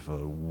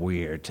 beautiful,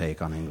 weird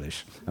take on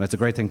English. And it's a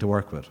great thing to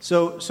work with.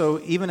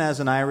 So even as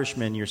an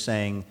Irishman, you're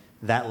saying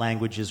that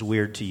language is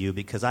weird to you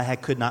because I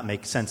could not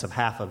make sense of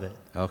half of it.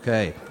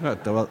 Okay.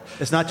 Well,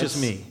 it's not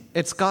just me.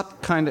 It's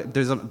got kind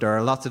of, there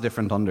are lots of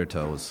different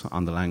undertows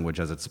on the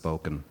language as it's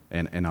spoken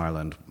in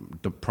Ireland.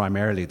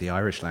 Primarily the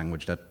Irish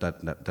language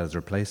that has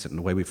replaced it, and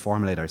the way we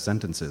formulate our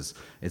sentences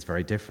is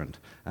very different.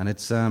 And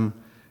it's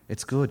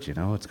it's good, you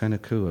know. It's kind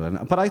of cool.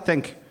 But I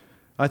think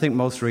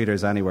most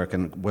readers anywhere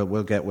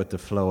will get with the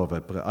flow of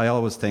it. But I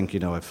always think, you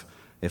know, if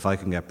I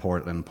can get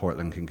Portland,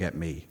 Portland can get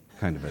me,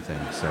 kind of a thing.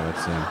 So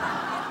it's.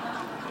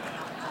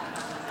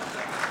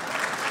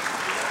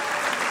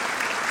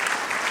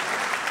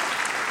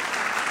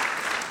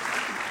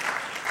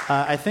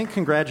 I think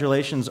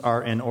congratulations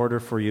are in order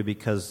for you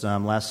because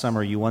last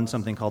summer you won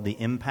something called the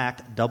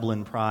Impact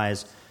Dublin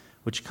Prize,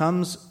 which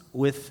comes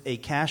with a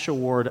cash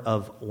award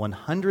of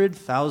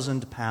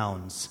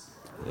 £100,000.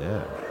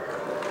 Yeah.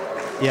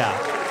 Yeah.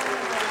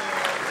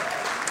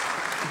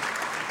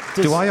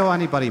 Do I owe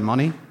anybody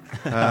money?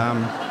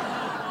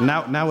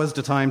 Now is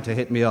the time to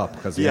hit me up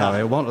because you know,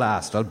 it won't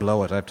last. I'll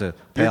blow it. I have to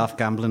pay off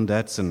gambling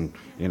debts and,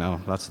 you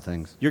know, lots of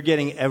things. You're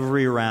getting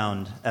every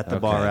round at the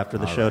bar after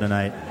the show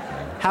tonight.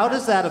 How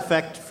does that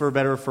affect, for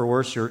better or for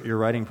worse, your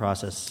writing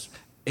process?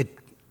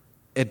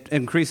 It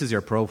increases your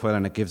profile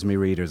and it gives me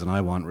readers, and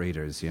I want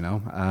readers, you know.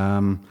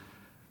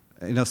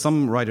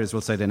 Some writers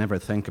will say they never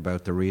think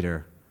about the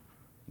reader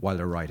while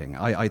they're writing.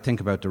 I think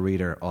about the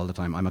reader all the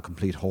time. I'm a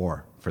complete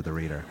whore for the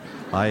reader.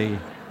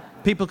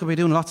 People could be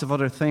doing lots of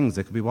other things.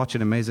 They could be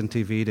watching amazing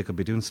TV. They could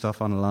be doing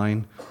stuff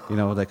online. You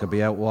know, they could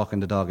be out walking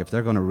the dog. If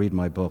they're going to read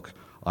my book,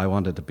 I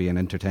want it to be an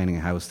entertaining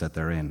house that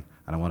they're in,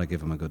 and I want to give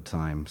them a good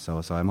time.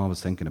 So I'm always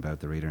thinking about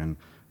the reader, and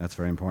that's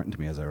very important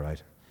to me as I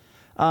write.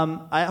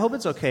 I hope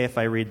it's okay if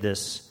I read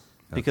this,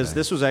 because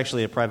this was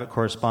actually a private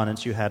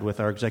correspondence you had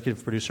with our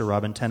executive producer,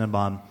 Robin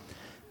Tenenbaum.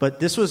 But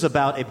this was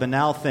about a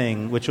banal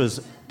thing, which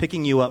was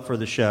picking you up for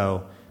the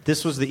show.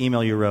 This was the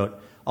email you wrote.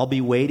 I'll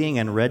be waiting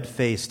and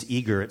red-faced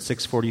eager at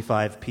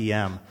 6:45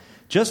 p.m.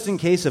 Just in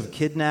case of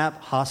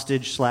kidnap,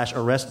 hostage /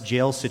 arrest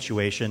jail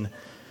situation,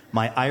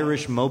 my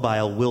Irish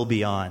mobile will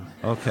be on.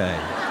 Okay.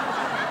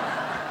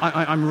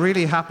 I'm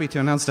really happy to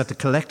announce that the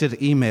collected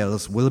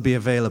emails will be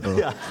available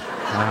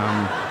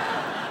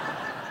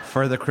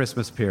for the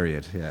Christmas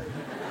period. Yeah.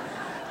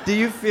 Do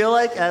you feel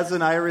like, as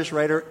an Irish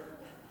writer,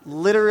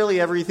 literally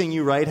everything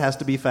you write has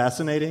to be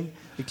fascinating?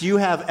 Like, do you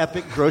have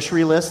epic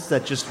grocery lists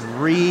that just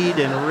read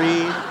and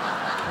read?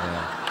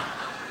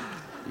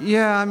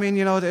 Yeah, I mean,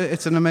 you know,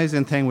 it's an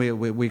amazing thing.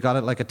 We got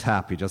it like a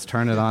tap. You just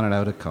turn it on and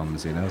out it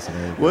comes, you know. So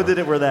Would that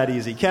it were that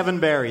easy.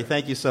 Kevin Barry,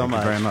 thank you so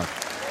much. Thank you very much.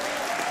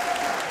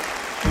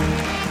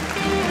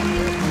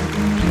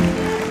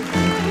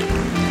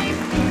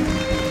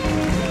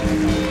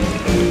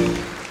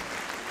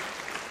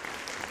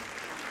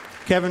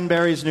 Kevin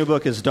Barry's new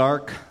book is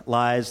Dark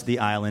Lies the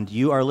Island.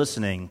 You are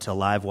listening to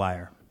Live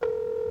Wire.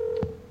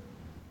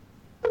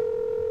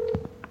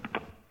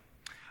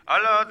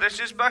 Hello, this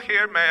is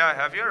Bahir. May I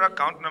have your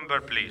account number,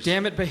 please?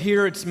 Damn it,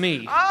 Bahir, it's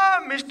me.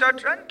 Ah, Mr.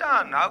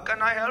 Trenton, how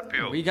can I help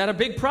you? We got a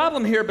big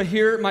problem here,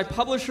 Bahir. My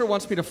publisher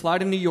wants me to fly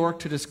to New York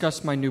to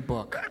discuss my new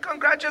book. Well,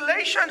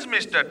 congratulations,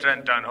 Mr.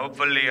 Trenton.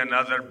 Hopefully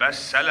another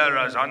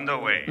bestseller is on the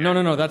way.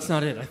 No, that's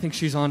not it. I think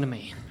she's on to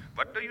me.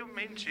 What do you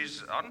mean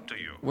she's on to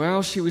you?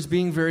 Well, she was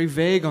being very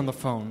vague on the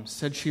phone.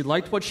 Said she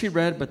liked what she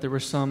read, but there were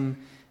some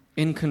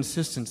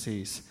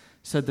inconsistencies.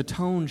 Said the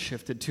tone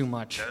shifted too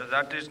much.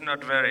 That is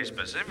not very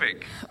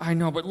specific. I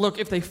know, but look,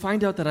 if they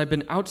find out that I've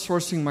been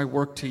outsourcing my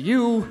work to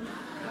you,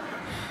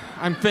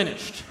 I'm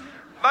finished.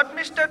 But,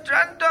 Mr.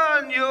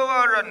 Trenton, you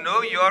are a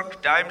New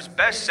York Times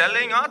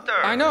best-selling author.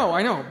 I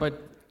know,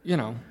 but, you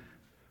know,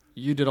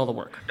 you did all the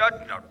work. No,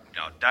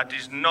 that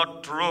is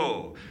not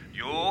true.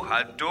 You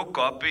had to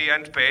copy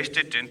and paste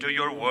it into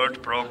your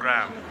Word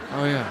program.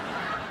 Oh, yeah.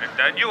 And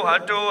then you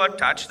had to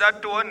attach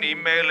that to an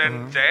email,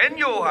 and then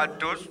you had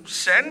to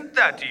send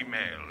that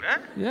email. Eh?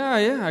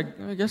 Yeah,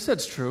 I guess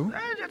that's true.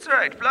 That's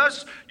right.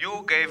 Plus,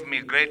 you gave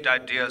me great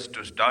ideas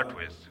to start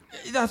with.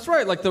 That's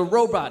right, like the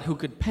robot who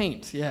could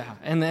paint, yeah.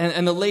 And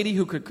the lady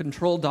who could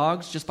control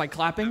dogs just by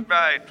clapping.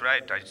 Right.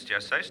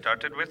 I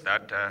started with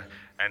that.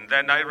 And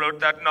then I wrote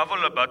that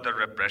novel about the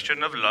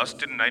repression of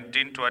lust in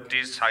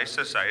 1920s high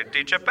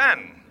society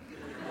Japan.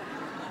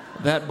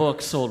 That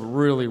book sold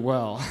really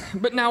well.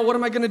 But now what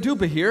am I going to do,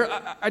 Bahir?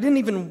 I didn't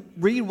even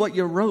read what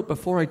you wrote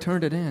before I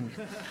turned it in.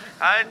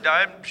 And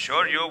I'm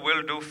sure you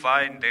will do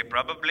fine. They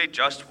probably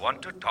just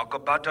want to talk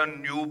about a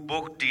new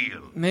book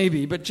deal.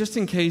 Maybe, but just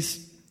in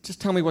case, just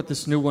tell me what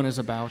this new one is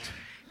about.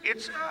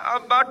 It's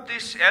about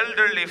this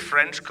elderly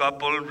French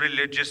couple,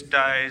 religious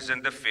ties,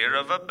 and the fear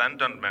of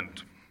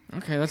abandonment.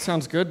 Okay, that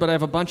sounds good, but I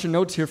have a bunch of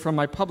notes here from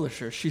my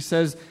publisher. She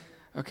says,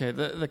 okay,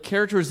 the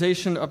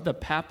characterization of the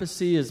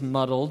papacy is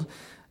muddled.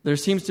 There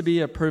seems to be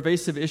a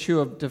pervasive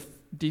issue of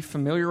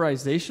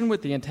defamiliarization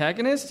with the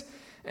antagonist,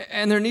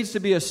 and there needs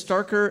to be a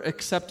starker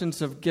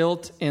acceptance of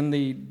guilt in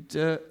the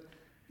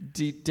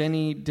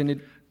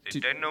denouement?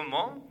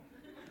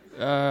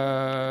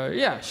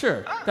 Yeah,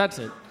 sure, that's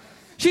it.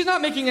 She's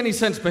not making any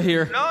sense,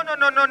 Bahir. No,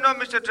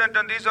 Mr.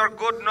 Trenton. These are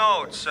good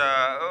notes.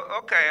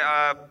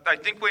 I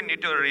think we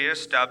need to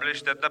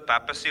reestablish that the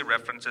papacy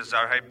references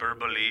are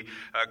hyperbole,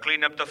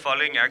 clean up the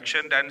falling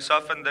accent, and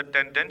soften the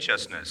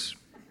tendentiousness.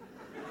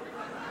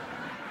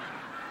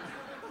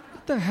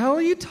 What the hell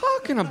are you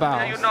talking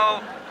about? You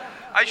know,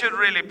 I should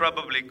really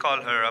probably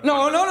call her up.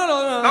 No,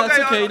 that's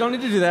okay. You don't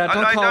need to do that.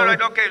 Don't call all her.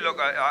 right, okay, look,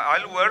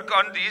 I'll work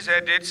on these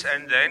edits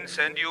and then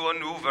send you a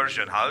new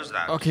version. How's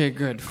that? Okay,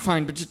 good.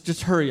 Fine, but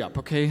just hurry up,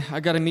 okay? I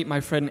gotta meet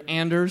my friend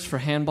Anders for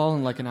handball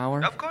in like an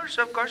hour. Of course,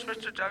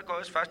 Mr. I'll go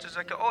as fast as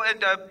I can. Oh,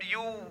 and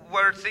you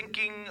were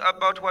thinking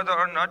about whether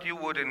or not you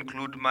would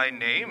include my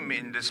name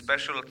in the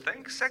special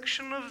thanks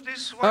section of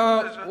this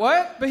one?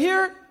 What?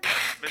 Bahir?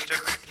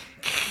 Mr.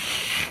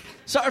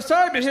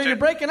 Sorry, Bahir, you're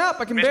breaking up.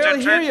 I can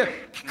barely hear you.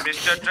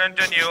 Mr.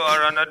 Trenton, you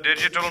are on a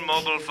digital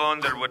mobile phone.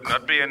 There would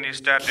not be any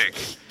static.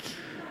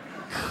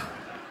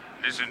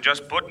 Listen,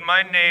 just put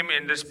my name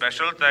in the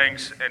special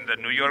thanks, and the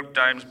New York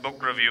Times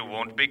book review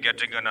won't be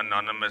getting an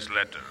anonymous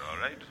letter, all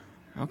right?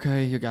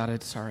 Okay, you got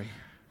it. Sorry.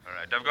 All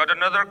right, I've got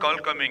another call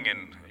coming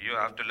in. You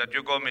have to let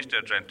you go,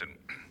 Mr. Trenton.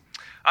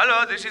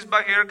 Hello, this is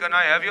Bahir. Can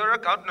I have your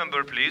account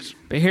number, please?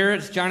 Bahir,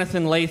 it's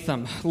Jonathan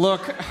Latham.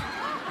 Look,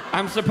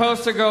 I'm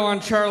supposed to go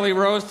on Charlie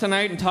Rose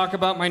tonight and talk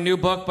about my new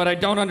book, but I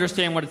don't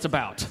understand what it's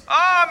about.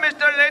 Ah,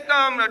 Mr.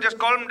 Latham, just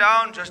calm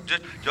down. Just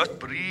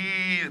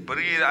breathe,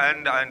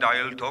 and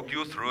I'll talk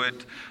you through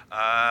it.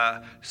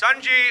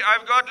 Sanji,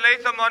 I've got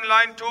Latham on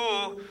line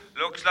 2.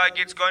 Looks like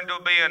it's going to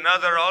be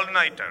another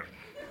all-nighter.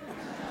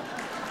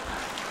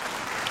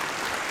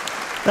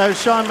 That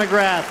was Sean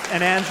McGrath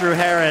and Andrew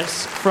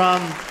Harris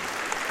from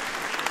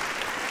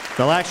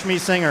the Lakshmi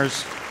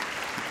Singers.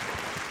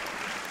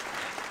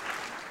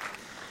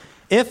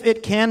 If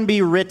it can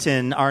be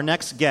written, our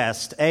next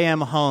guest, A.M.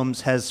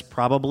 Homes, has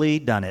probably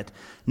done it.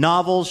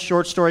 Novels,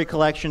 short story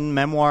collection,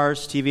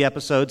 memoirs, TV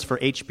episodes for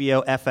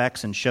HBO,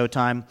 FX, and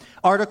Showtime.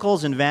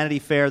 Articles in Vanity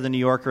Fair, The New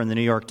Yorker, and The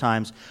New York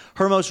Times.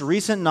 Her most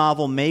recent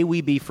novel, May We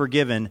Be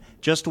Forgiven,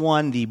 just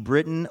won the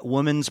Britain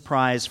Women's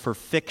Prize for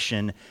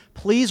Fiction.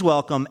 Please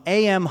welcome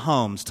A.M.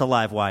 Homes to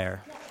Livewire.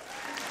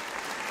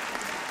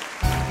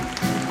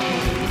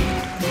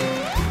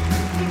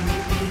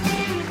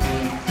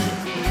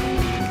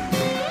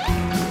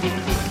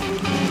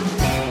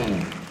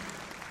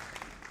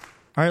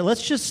 All right,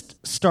 let's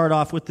just start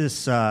off with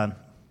this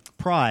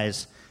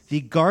prize.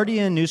 The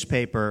Guardian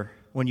newspaper,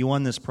 when you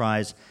won this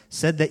prize,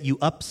 said that you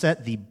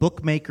upset the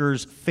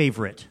bookmaker's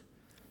favorite.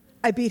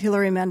 I beat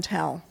Hilary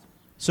Mantel.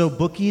 So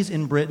bookies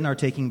in Britain are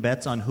taking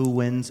bets on who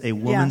wins a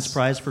woman's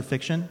prize for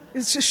fiction?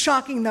 It's just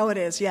shocking, though it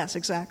is. Yes,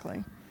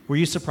 exactly. Were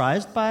you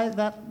surprised by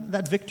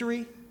that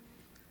victory?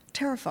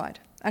 Terrified.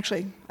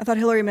 Actually, I thought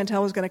Hilary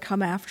Mantel was going to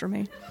come after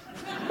me.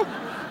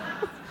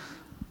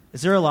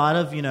 Is there a lot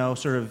of,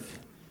 sort of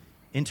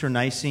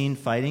internecine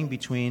fighting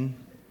between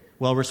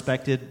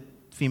well-respected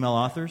female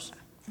authors?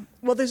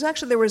 Well,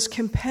 there was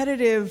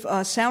competitive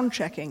sound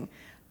checking.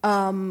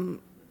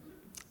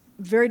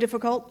 Very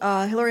difficult.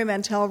 Hilary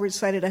Mantel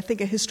recited, I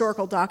think, a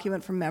historical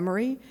document from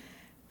memory.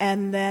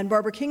 And then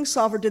Barbara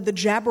Kingsolver did the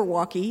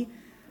Jabberwocky.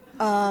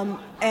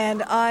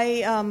 And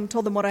I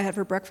told them what I had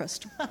for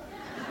breakfast.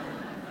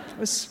 It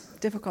was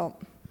difficult.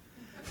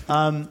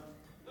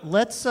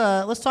 Let's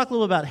talk a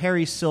little about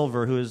Harry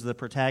Silver, who is the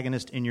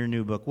protagonist in your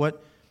new book.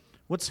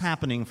 What's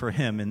happening for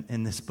him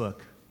in this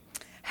book?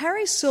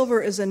 Harry Silver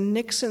is a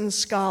Nixon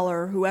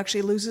scholar who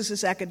actually loses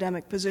his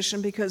academic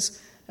position because,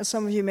 as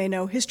some of you may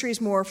know, history is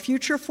more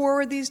future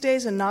forward these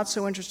days and not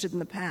so interested in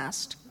the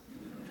past.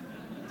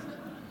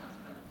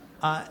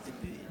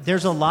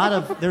 There's a lot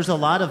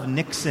of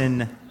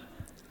Nixon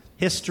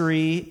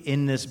history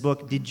in this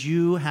book. Did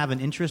you have an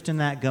interest in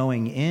that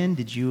going in?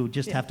 Did you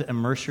just have to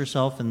immerse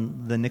yourself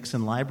in the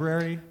Nixon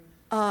library?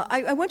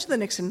 I went to the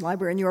Nixon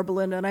Library in Yorba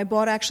Linda, and I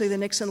bought actually the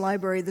Nixon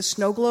Library, the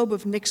snow globe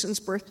of Nixon's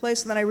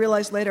birthplace, and then I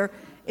realized later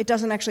it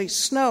doesn't actually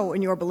snow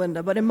in Yorba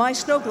Linda, but in my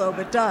snow globe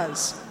it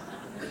does.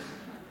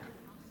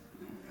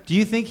 Do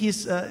you think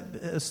he's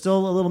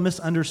still a little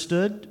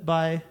misunderstood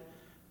by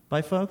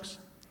folks?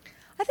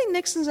 I think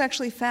Nixon's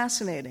actually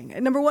fascinating.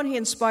 And number one, he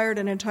inspired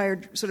an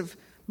entire sort of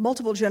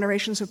multiple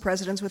generations of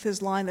presidents with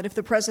his line that if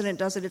the president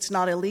does it, it's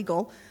not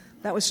illegal.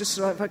 That was just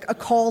sort of a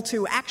call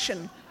to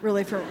action,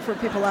 really, for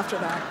people after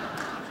that.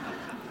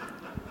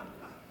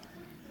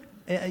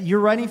 You're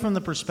writing from the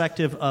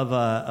perspective of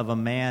a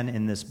man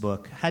in this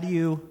book. How do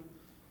you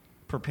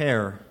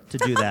prepare to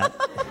do that?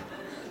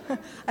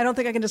 I don't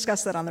think I can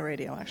discuss that on the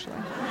radio, actually.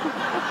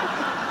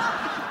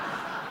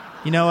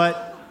 You know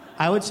what?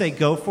 I would say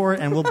go for it,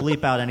 and we'll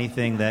bleep out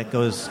anything that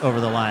goes over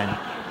the line.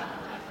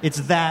 It's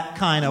that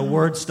kind of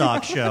word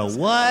stock show.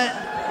 What?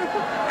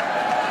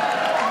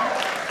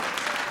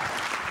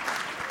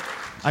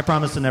 I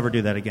promise to never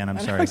do that again. I'm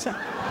sorry.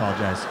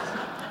 Apologize.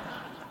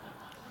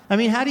 I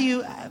mean, how do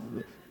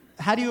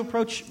you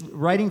approach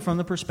writing from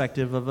the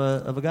perspective of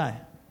a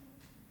guy?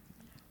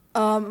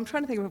 I'm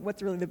trying to think of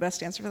what really the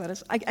best answer for that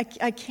is.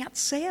 I can't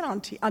say it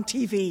on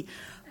TV. You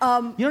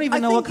don't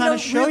even know what kind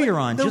of show you're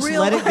on. Just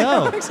let it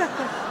go.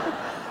 Exactly.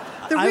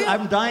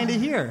 I'm dying to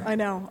hear. I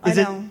know.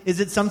 Is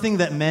it something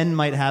that men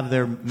might have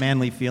their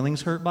manly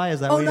feelings hurt by? Is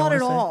that what you want to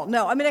say? Oh, not at all.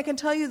 No. I mean, I can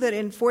tell you that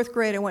in fourth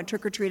grade I went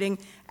trick-or-treating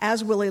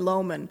as Willie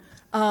Loman.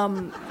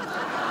 That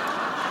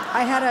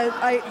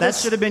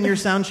should have been your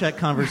sound check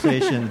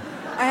conversation.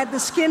 I had the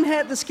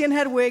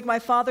skinhead wig, my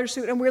father's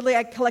suit, and weirdly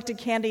I collected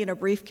candy in a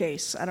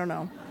briefcase. I don't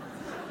know.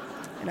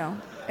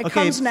 It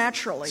comes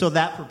naturally. So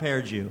that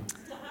prepared you.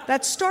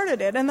 That started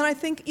it. And then I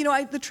think,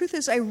 the truth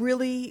is I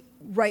really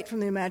write from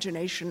the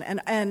imagination.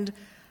 And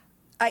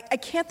I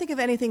can't think of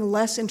anything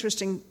less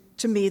interesting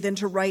to me than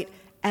to write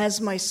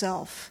as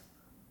myself,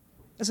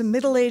 as a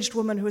middle-aged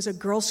woman who is a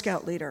Girl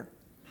Scout leader.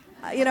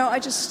 I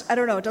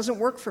don't know. It doesn't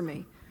work for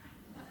me.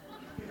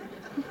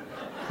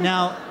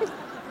 Now,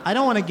 I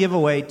don't want to give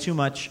away too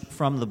much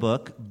from the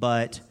book,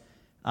 but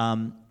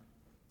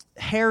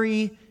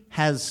Harry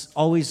has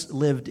always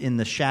lived in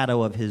the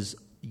shadow of his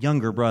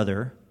younger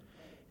brother,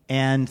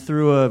 and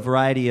through a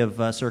variety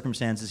of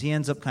circumstances, he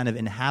ends up kind of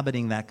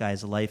inhabiting that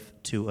guy's life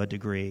to a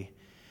degree.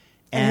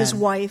 And his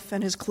wife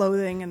and his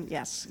clothing, and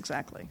yes,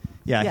 exactly.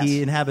 Yeah, yes.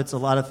 He inhabits a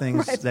lot of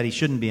things Right. that he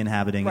shouldn't be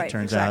inhabiting, Right, it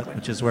turns exactly. out,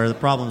 which is where the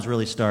problems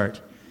really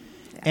start.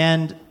 Yeah.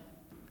 And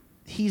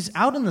he's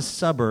out in the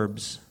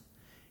suburbs,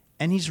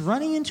 and he's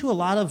running into a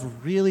lot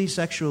of really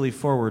sexually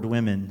forward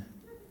women.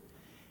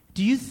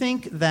 Do you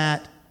think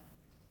that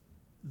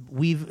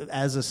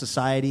as a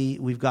society,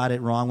 we've got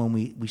it wrong when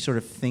we sort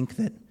of think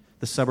that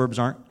the suburbs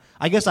aren't...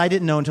 I guess I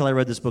didn't know until I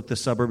read this book the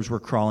suburbs were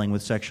crawling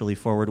with sexually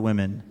forward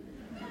women.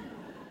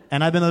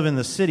 And I've been living in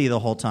the city the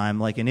whole time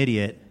like an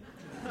idiot.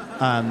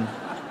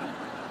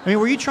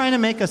 Were you trying to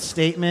make a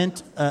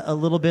statement a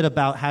little bit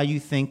about how you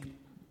think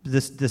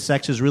the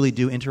sexes really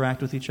do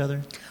interact with each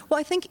other? Well,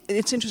 I think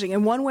it's interesting.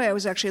 In one way, I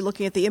was actually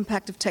looking at the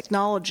impact of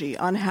technology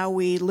on how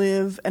we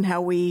live and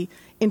how we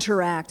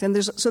interact. And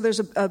there's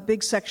a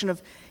big section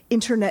of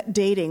internet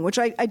dating, which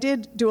I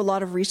did do a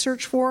lot of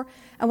research for.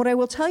 And what I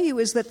will tell you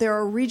is that there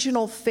are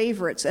regional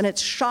favorites, and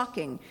it's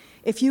shocking.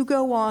 If you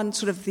go on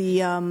sort of the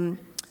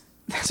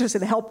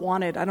help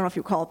wanted, I don't know if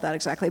you call it that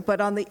exactly,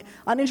 but on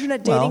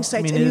internet dating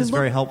sites, it is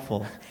very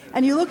helpful.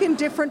 And you look in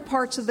different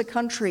parts of the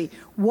country,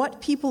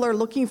 what people are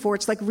looking for,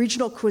 it's like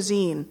regional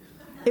cuisine.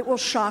 It will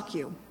shock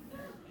you.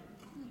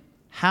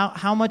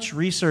 How much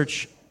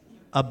research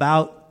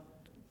about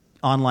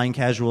online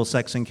casual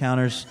sex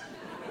encounters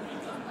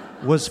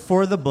was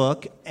for the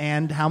book,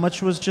 and how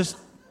much was just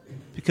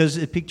because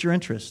it piqued your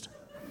interest?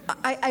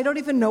 I don't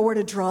even know where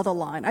to draw the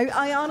line.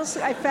 I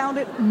honestly found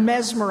it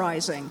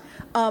mesmerizing.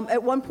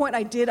 At one point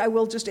I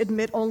will just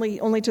admit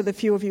only to the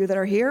few of you that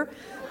are here,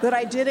 that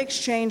I did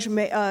exchange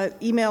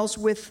emails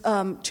with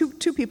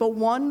two people.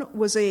 One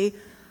was a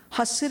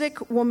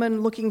Hasidic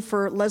woman looking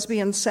for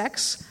lesbian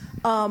sex,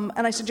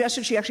 and I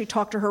suggested she actually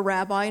talk to her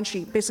rabbi, and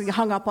she basically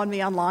hung up on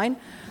me online.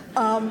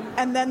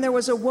 And then there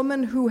was a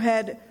woman who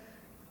had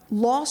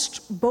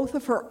lost both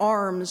of her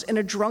arms in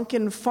a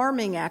drunken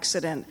farming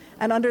accident,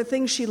 and under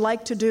things she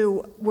liked to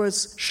do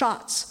was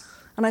shots.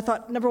 And I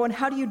thought, number one,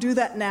 how do you do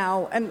that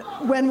now, and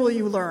when will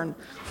you learn?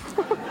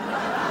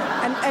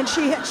 and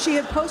she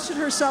had posted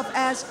herself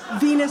as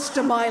Venus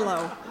de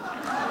Milo.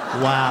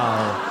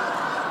 Wow.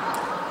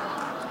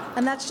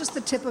 And that's just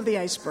the tip of the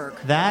iceberg.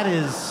 That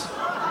is...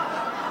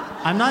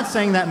 I'm not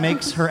saying that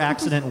makes her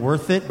accident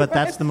worth it, but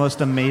that's the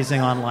most amazing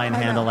online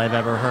handle I've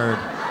ever heard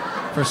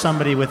for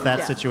somebody with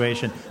that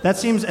situation. That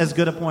seems as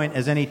good a point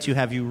as any to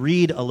have you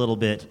read a little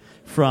bit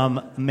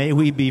from May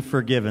We Be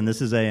Forgiven.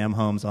 This is A.M.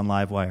 Holmes on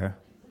Livewire.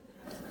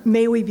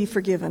 May we be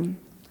forgiven,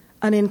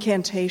 an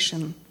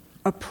incantation,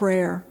 a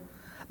prayer,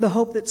 the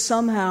hope that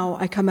somehow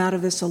I come out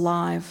of this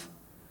alive.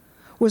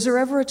 Was there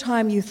ever a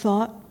time you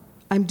thought,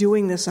 I'm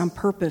doing this on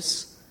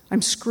purpose,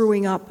 I'm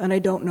screwing up and I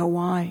don't know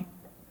why?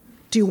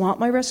 Do you want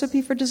my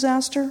recipe for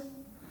disaster?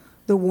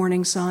 The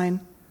warning sign.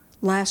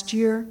 Last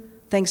year,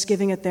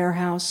 Thanksgiving at their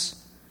house.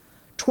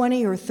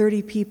 20 or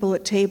 30 people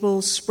at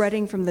tables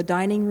spreading from the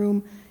dining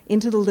room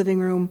into the living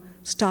room,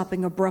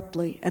 stopping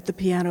abruptly at the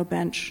piano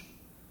bench.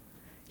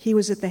 He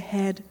was at the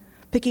head,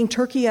 picking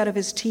turkey out of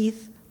his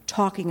teeth,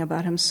 talking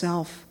about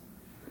himself.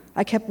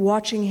 I kept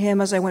watching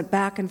him as I went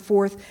back and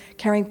forth,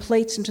 carrying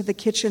plates into the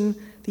kitchen,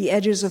 the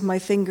edges of my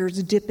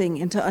fingers dipping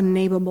into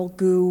unnameable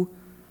goo,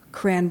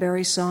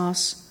 cranberry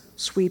sauce,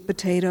 sweet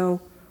potato,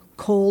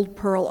 cold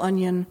pearl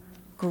onion,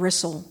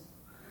 gristle.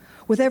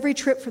 With every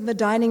trip from the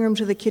dining room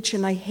to the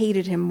kitchen, I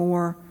hated him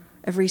more.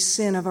 Every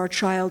sin of our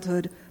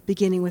childhood,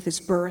 beginning with his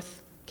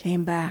birth,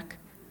 came back.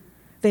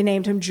 They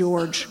named him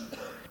George.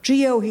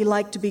 Geo, he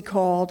liked to be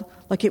called,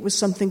 like it was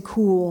something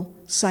cool,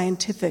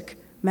 scientific,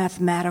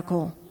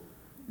 mathematical.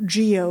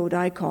 Geode,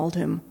 I called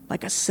him,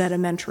 like a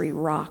sedimentary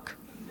rock.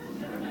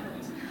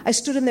 I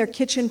stood in their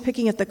kitchen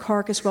picking at the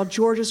carcass while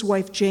George's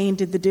wife Jane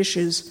did the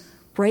dishes,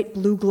 bright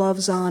blue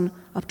gloves on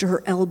up to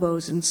her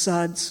elbows in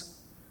suds.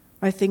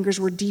 My fingers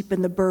were deep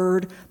in the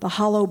bird, the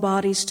hollow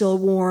body still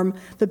warm,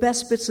 the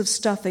best bits of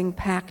stuffing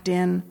packed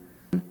in.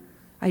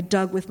 I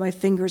dug with my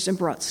fingers and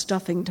brought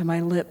stuffing to my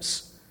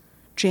lips.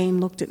 Jane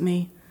looked at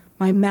me,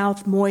 my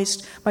mouth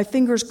moist, my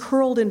fingers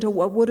curled into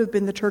what would have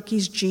been the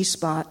turkey's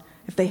G-spot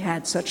if they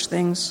had such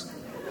things.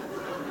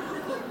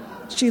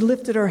 She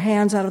lifted her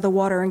hands out of the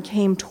water and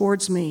came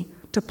towards me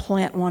to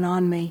plant one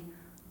on me.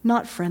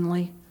 Not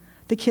friendly.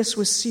 The kiss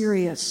was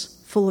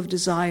serious, full of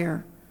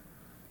desire.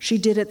 She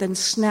did it, then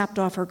snapped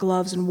off her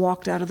gloves and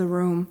walked out of the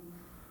room.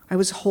 I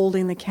was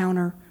holding the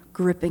counter,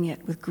 gripping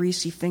it with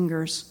greasy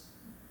fingers.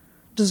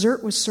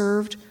 Dessert was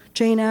served.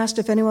 Jane asked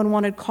if anyone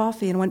wanted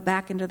coffee and went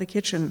back into the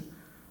kitchen.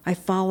 I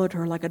followed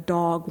her like a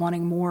dog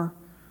wanting more.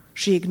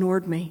 She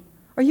ignored me.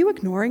 "Are you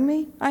ignoring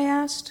me?" I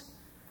asked.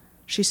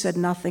 She said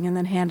nothing and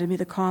then handed me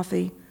the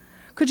coffee.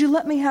 "Could you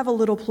let me have a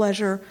little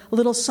pleasure, a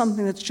little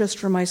something that's just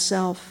for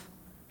myself?"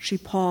 She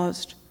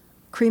paused.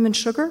 "Cream and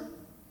sugar?"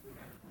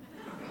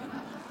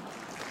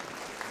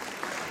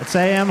 It's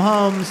A.M.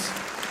 Homes.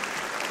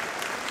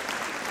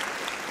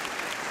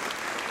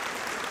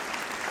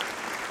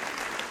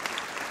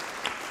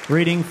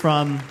 Reading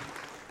from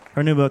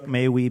her new book,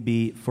 May We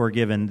Be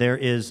Forgiven. There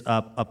is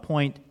a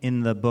point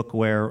in the book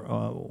where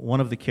one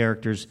of the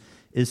characters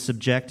is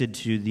subjected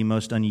to the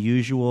most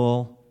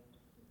unusual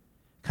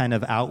kind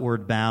of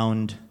outward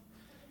bound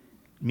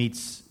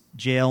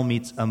jail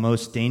meets a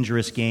most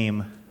dangerous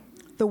game.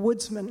 The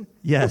Woodsman.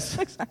 Yes.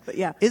 Exactly,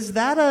 yeah.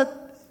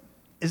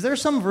 Is there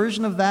some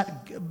version of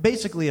that?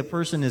 Basically, a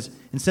person is,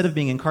 instead of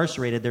being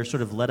incarcerated, they're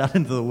sort of let out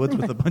into the woods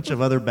with a bunch of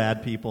other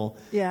bad people.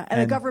 Yeah, and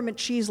a government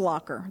cheese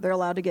locker. They're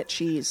allowed to get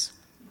cheese.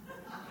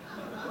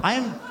 I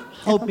am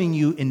hoping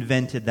you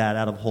invented that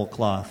out of whole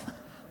cloth.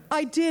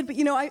 I did, but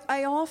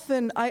I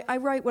often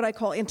write what I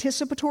call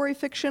anticipatory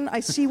fiction. I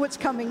see what's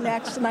coming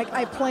next, and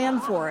I plan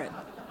for it.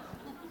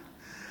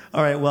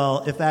 All right,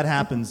 well, if that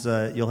happens,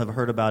 you'll have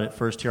heard about it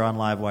first here on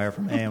Livewire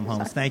from A.M.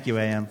 Homes. Thank you,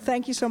 A.M.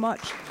 Thank you so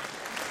much.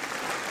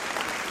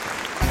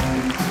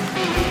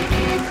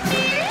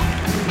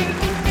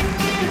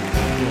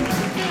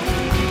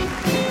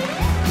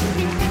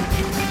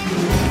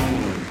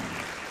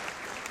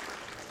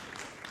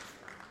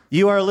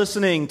 You are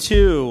listening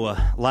to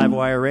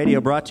Livewire Radio,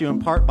 brought to you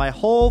in part by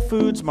Whole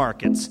Foods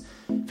Markets,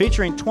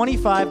 featuring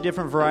 25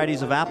 different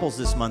varieties of apples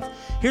this month.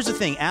 Here's the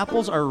thing,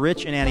 apples are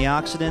rich in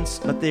antioxidants,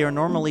 but they are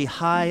normally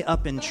high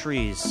up in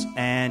trees,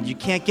 and you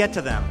can't get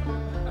to them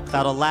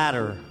without a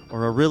ladder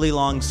or a really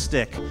long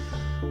stick.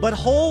 But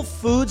Whole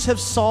Foods have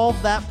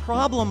solved that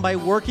problem by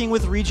working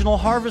with regional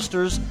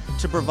harvesters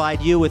to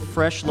provide you with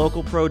fresh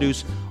local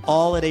produce,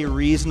 all at a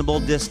reasonable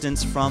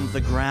distance from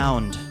the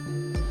ground.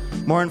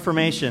 More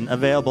information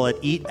available at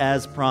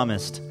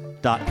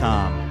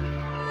eataspromised.com.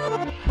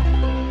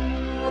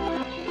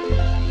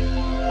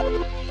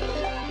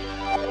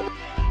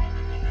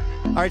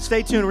 All right,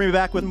 stay tuned. We'll be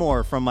back with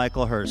more from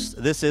Michael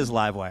Hurst. This is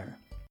Livewire.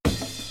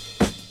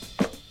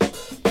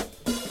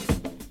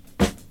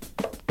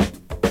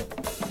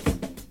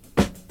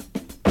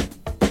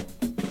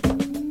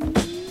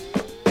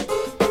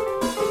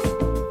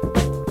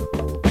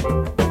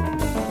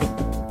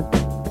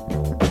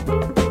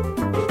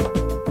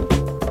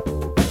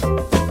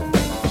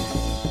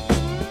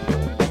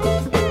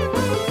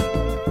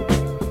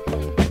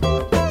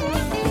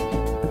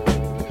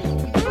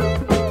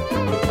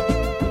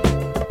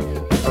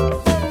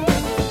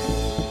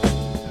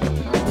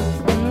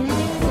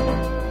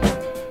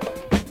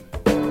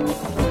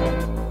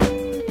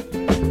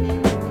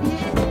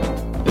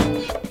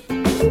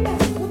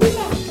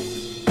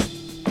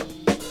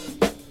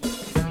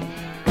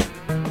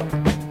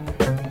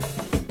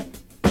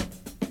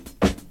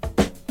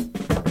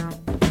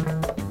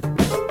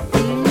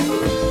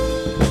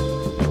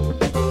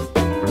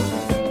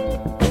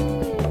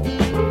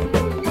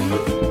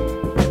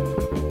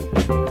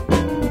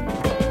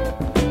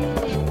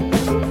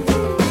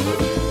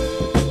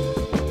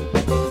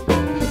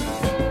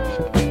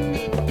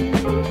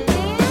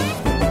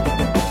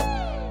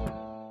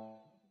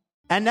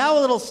 And now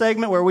a little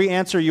segment where we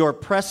answer your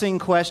pressing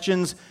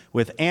questions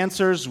with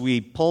answers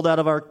we pulled out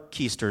of our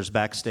keisters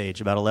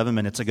backstage about 11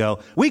 minutes ago.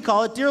 We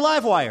call it Dear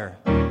Livewire.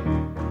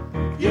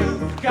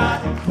 You've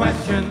got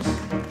questions,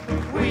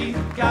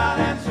 we've got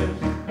answers.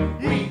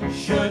 We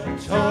should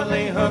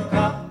totally hook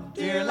up,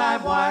 Dear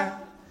Livewire.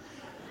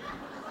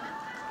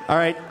 All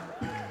right.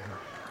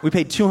 We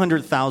paid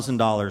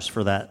 $200,000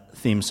 for that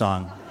theme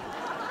song.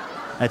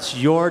 That's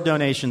your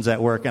donations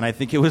at work, and I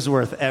think it was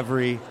worth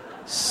every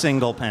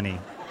single penny.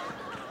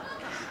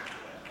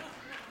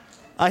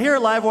 Here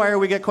at Livewire,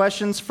 we get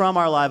questions from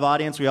our live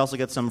audience. We also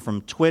get some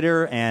from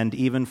Twitter and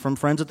even from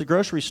friends at the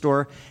grocery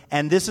store.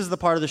 And this is the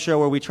part of the show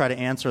where we try to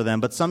answer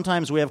them. But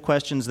sometimes we have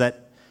questions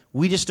that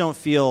we just don't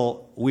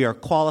feel we are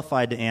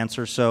qualified to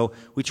answer, so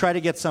we try to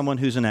get someone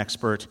who's an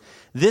expert.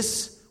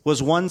 This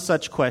was one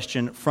such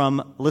question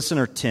from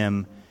listener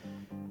Tim.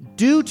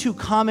 Due to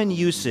common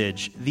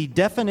usage, the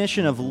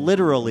definition of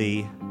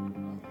literally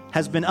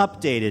has been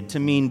updated to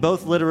mean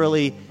both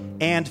literally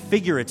and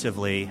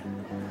figuratively.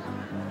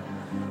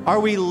 Are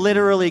we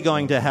literally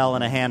going to hell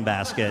in a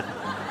handbasket?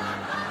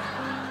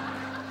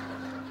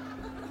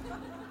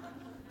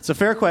 It's a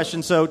fair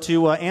question. So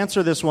to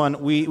answer this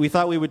one, we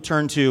thought we would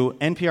turn to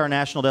NPR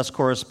National Desk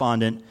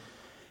correspondent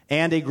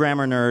and a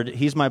grammar nerd.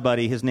 He's my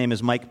buddy. His name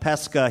is Mike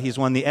Pesca. He's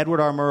won the Edward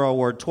R. Murrow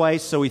Award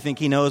twice, so we think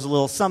he knows a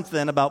little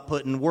something about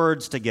putting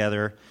words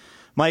together.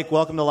 Mike,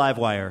 welcome to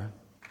Livewire.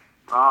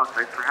 Oh,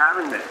 thanks for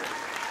having me.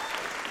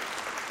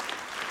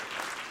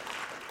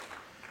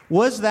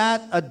 Was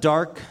that a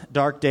dark,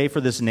 dark day for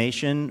this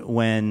nation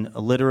when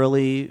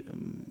literally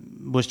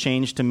was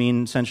changed to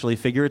mean essentially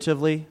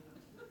figuratively?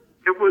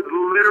 It was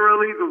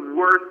literally the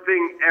worst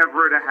thing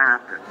ever to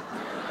happen.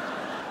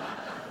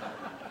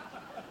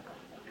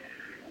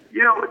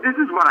 This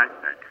is what I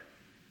think.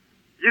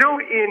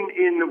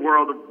 In the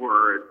world of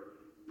words,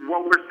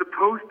 what we're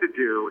supposed to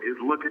do is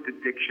look at the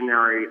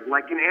dictionary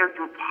like an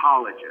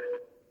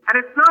anthropologist. And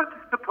it's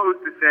not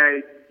supposed to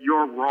say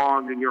you're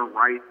wrong and you're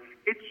right.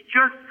 It's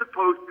just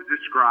supposed to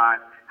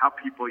describe how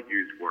people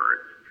use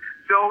words.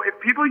 So if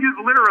people use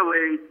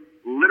literally,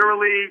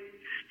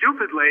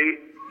 stupidly,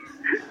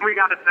 we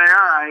got to say,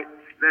 all right,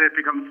 then it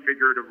becomes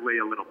figuratively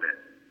a little bit.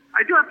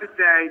 I do have to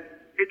say,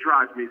 it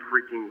drives me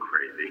freaking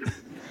crazy.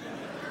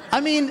 I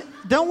mean,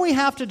 don't we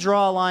have to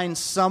draw a line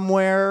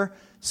somewhere?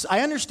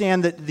 I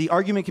understand that the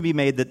argument can be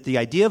made that the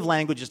idea of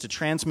language is to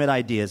transmit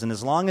ideas, and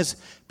as long as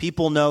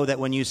people know that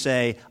when you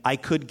say, I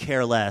could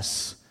care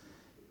less,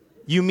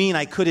 you mean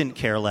I couldn't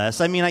care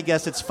less. I mean, I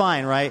guess it's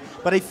fine, right?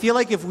 But I feel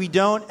like if we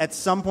don't at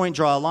some point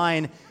draw a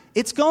line,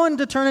 it's going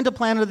to turn into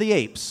Planet of the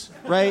Apes,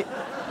 right?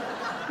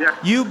 Yeah.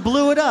 You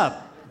blew it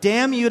up.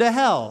 Damn you to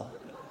hell.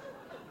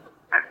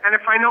 And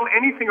if I know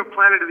anything of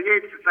Planet of the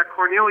Apes, it's that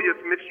Cornelius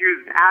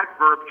misused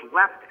adverbs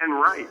left and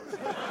right.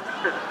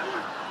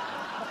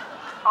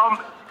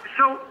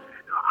 So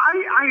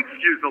I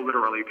excuse the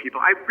literally people.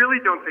 I really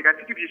don't think, I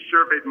think if you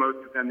surveyed most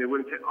of them, they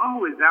wouldn't say,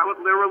 oh, is that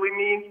what literally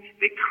means?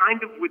 They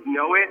kind of would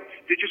know it.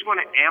 They just want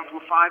to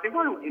amplify. They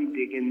want to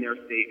embiggen their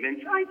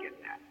statements. I get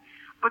that.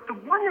 But the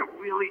one that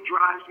really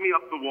drives me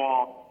up the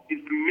wall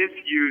is the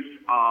misuse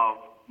of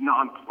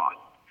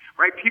nonplussed,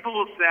 right? People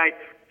will say,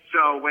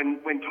 so when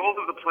told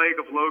of the plague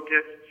of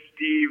locusts,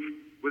 Steve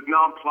was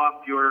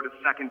nonplussed. He ordered a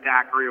second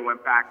daiquiri and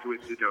went back to his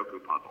Sudoku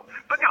puzzle.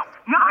 But no,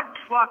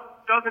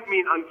 nonplussed doesn't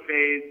mean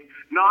unfazed.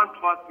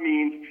 Nonplussed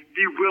means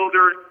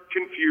bewildered,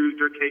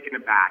 confused, or taken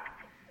aback.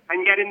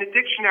 And yet in the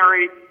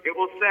dictionary, it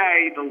will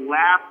say the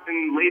last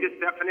and latest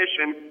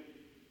definition,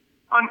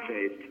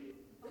 unfazed.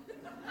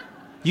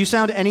 You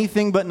sound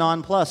anything but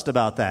nonplussed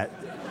about that.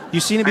 You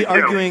seem to be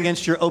arguing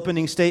against your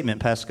opening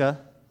statement, Pesca.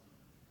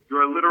 You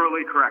are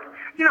literally correct.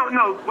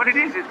 No, what it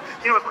is, if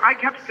I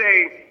kept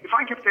saying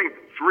 3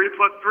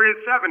 plus 3 is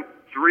 7,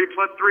 3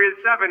 plus 3 is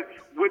 7,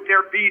 would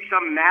there be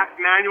some math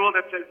manual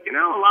that says, a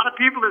lot of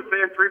people are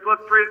saying 3 plus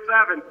 3 is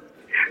 7.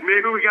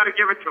 Maybe we got to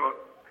give it to them,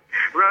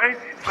 right?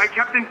 If I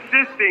kept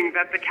insisting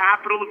that the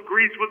capital of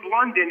Greece was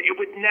London, it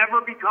would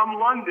never become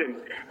London.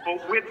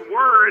 But with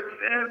words,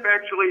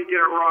 eventually you get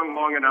it wrong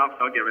long enough,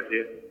 I'll give it to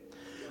you.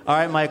 All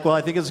right, Mike, well,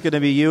 I think it's going to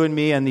be you and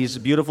me and these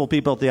beautiful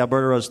people at the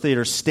Alberta Rose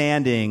Theater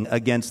standing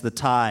against the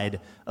tide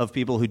of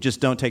people who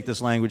just don't take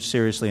this language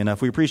seriously enough.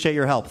 We appreciate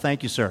your help.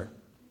 Thank you, sir.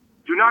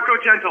 Do not go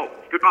gentle.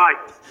 Goodbye.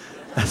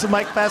 That's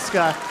Mike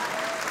Pesca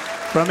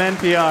from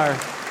NPR.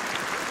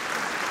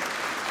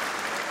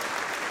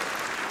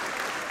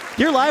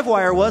 Dear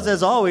Livewire was,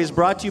 as always,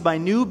 brought to you by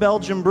New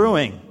Belgium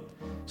Brewing.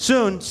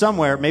 Soon,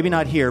 somewhere, maybe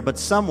not here, but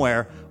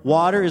somewhere,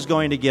 water is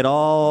going to get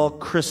all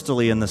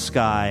crystally in the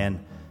sky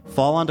and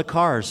fall onto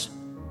cars.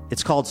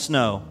 It's called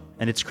snow,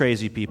 and it's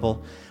crazy,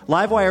 people.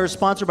 Livewire is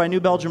sponsored by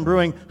New Belgium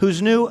Brewing,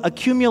 whose new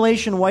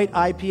Accumulation White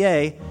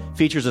IPA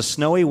features a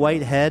snowy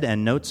white head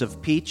and notes of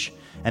peach,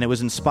 and it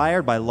was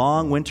inspired by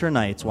long winter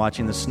nights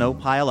watching the snow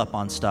pile up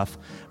on stuff.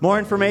 More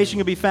information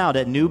can be found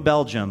at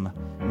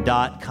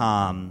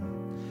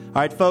newbelgium.com.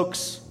 All right,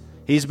 folks,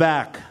 he's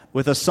back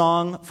with a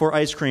song for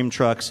ice cream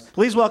trucks.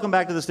 Please welcome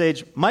back to the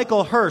stage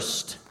Michael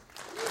Hurst.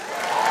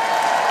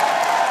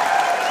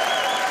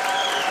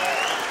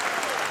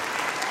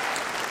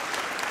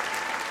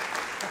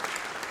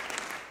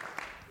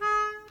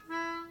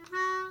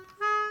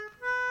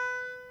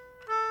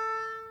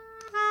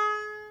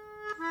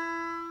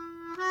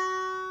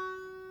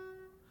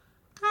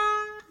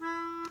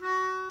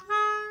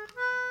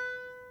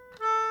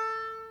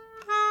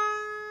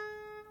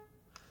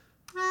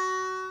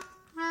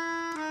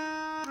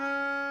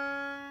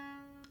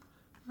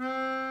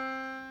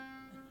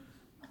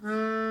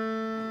 Mm-hmm.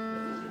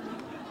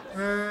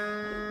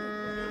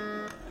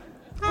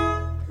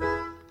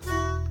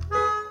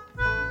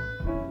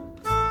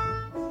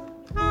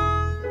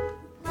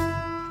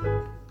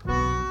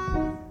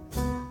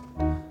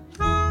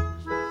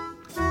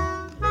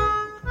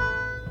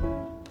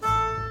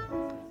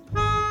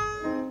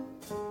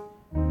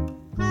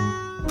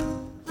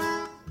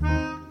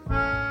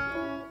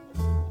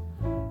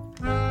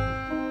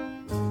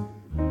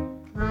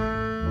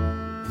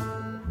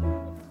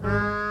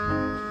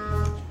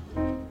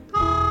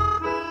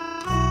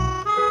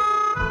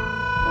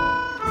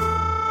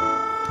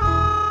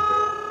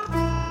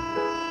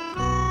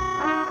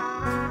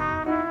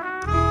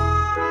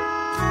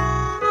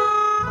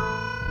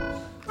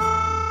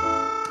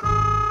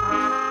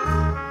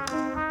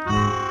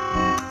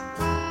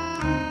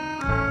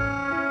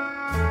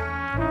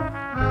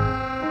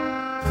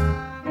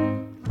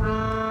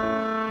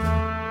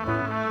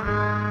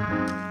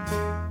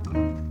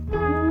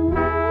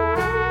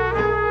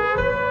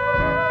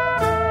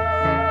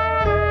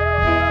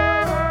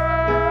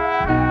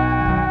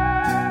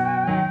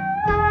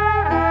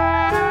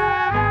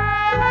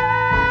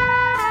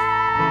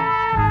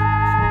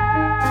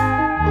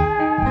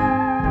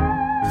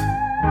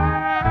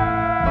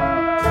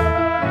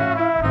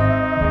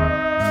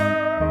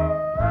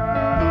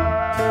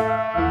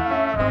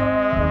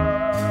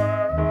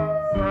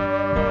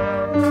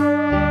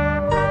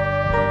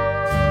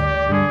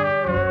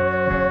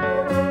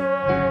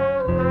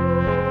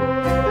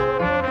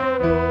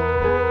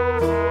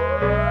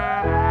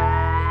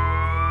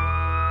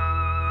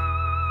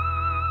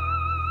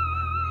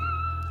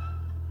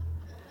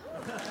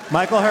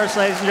 Michael Hurst,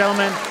 ladies and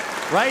gentlemen,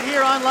 right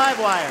here on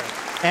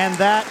Livewire. And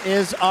that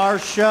is our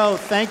show.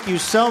 Thank you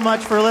so much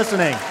for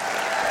listening.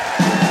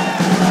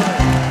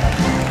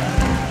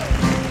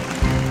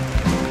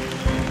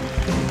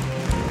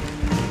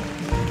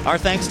 Our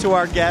thanks to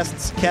our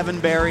guests, Kevin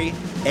Barry,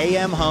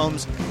 A.M.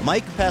 Holmes,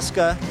 Mike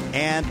Pesca,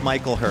 and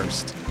Michael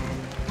Hurst.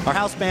 Our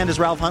house band is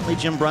Ralph Huntley,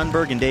 Jim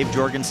Brunberg, and Dave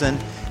Jorgensen.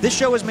 This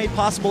show is made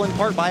possible in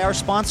part by our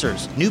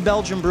sponsors, New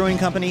Belgium Brewing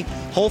Company,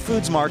 Whole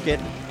Foods Market,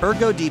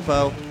 Ergo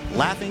Depot,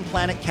 Laughing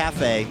Planet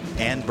Cafe,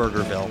 and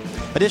Burgerville.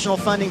 Additional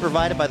funding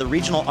provided by the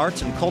Regional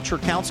Arts and Culture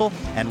Council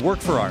and Work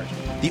for Art,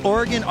 the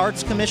Oregon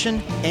Arts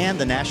Commission, and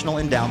the National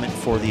Endowment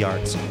for the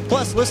Arts.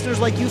 Plus,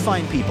 listeners like you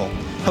fine people.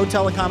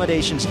 Hotel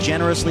accommodations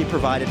generously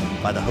provided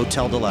by the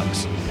Hotel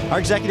Deluxe. Our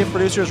executive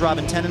producer is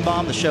Robin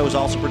Tenenbaum. The show is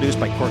also produced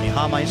by Courtney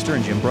Hameister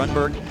and Jim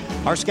Brunberg.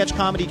 Our sketch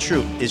comedy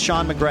troupe is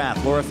Sean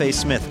McGrath, Laura Faye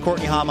Smith,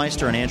 Courtney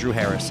Hameister, and Andrew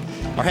Harris.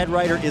 Our head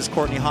writer is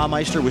Courtney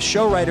Hameister, with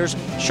show writers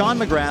Sean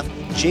McGrath,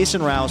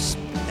 Jason Rouse,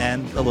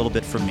 and a little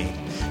bit from me.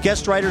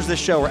 Guest writers this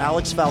show are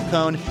Alex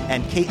Falcone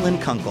and Caitlin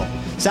Kunkel.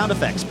 Sound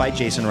effects by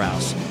Jason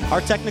Rouse.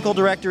 Our technical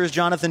director is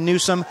Jonathan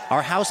Newsom.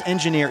 Our house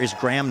engineer is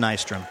Graham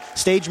Nystrom.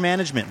 Stage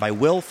management by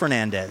Will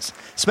Fernandez.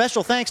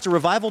 Special thanks to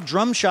Revival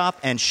Drum Shop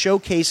and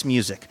Showcase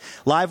Music.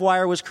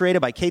 Livewire was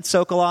created by Kate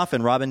Sokoloff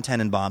and Robin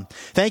Tenenbaum.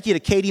 Thank you to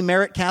Katie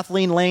Merritt,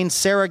 Kathleen Lane,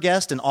 Sarah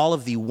Guest, and all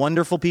of the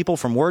wonderful people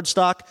from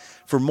Wordstock.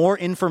 For more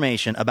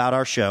information about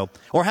our show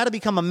or how to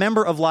become a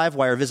member of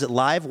Livewire, visit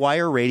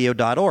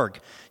livewireradio.org.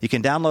 You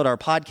can download our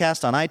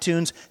podcast on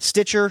iTunes,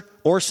 Stitcher,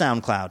 or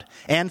SoundCloud,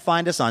 and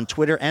find us on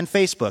Twitter and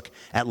Facebook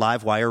at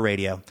Livewire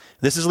Radio.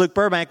 This is Luke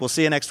Burbank. We'll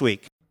see you next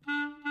week.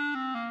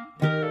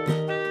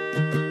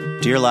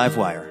 Dear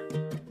Livewire,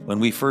 when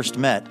we first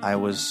met, I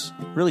was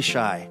really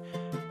shy.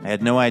 I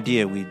had no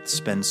idea we'd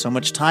spend so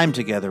much time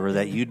together, or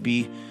that you'd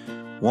be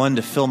one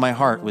to fill my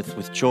heart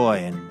with joy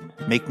and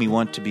make me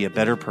want to be a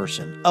better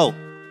person. Oh,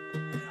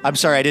 I'm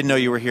sorry, I didn't know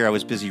you were here. I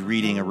was busy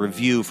reading a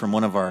review from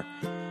one of our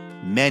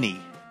many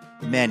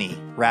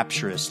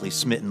rapturously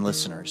smitten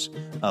listeners.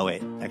 Oh,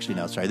 wait. Actually,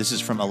 no, sorry. This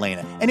is from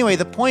Elena. Anyway,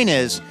 the point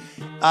is,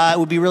 it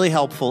would be really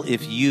helpful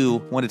if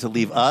you wanted to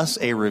leave us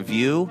a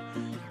review.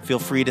 Feel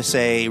free to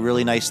say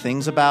really nice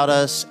things about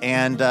us,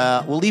 and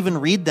we'll even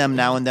read them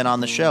now and then on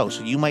the show.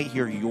 So you might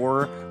hear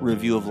your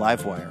review of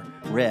Livewire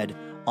read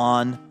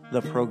on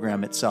the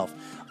program itself.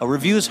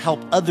 Reviews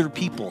help other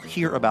people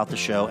hear about the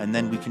show, and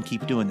then we can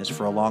keep doing this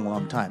for a long,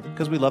 long time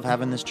because we love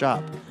having this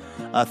job.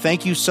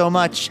 Thank you so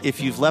much if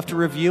you've left a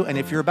review, and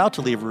if you're about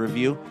to leave a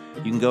review,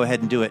 you can go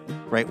ahead and do it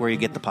right where you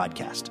get the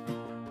podcast.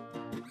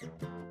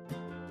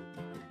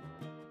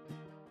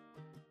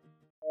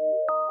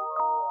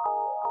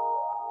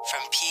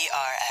 From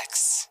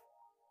PRX.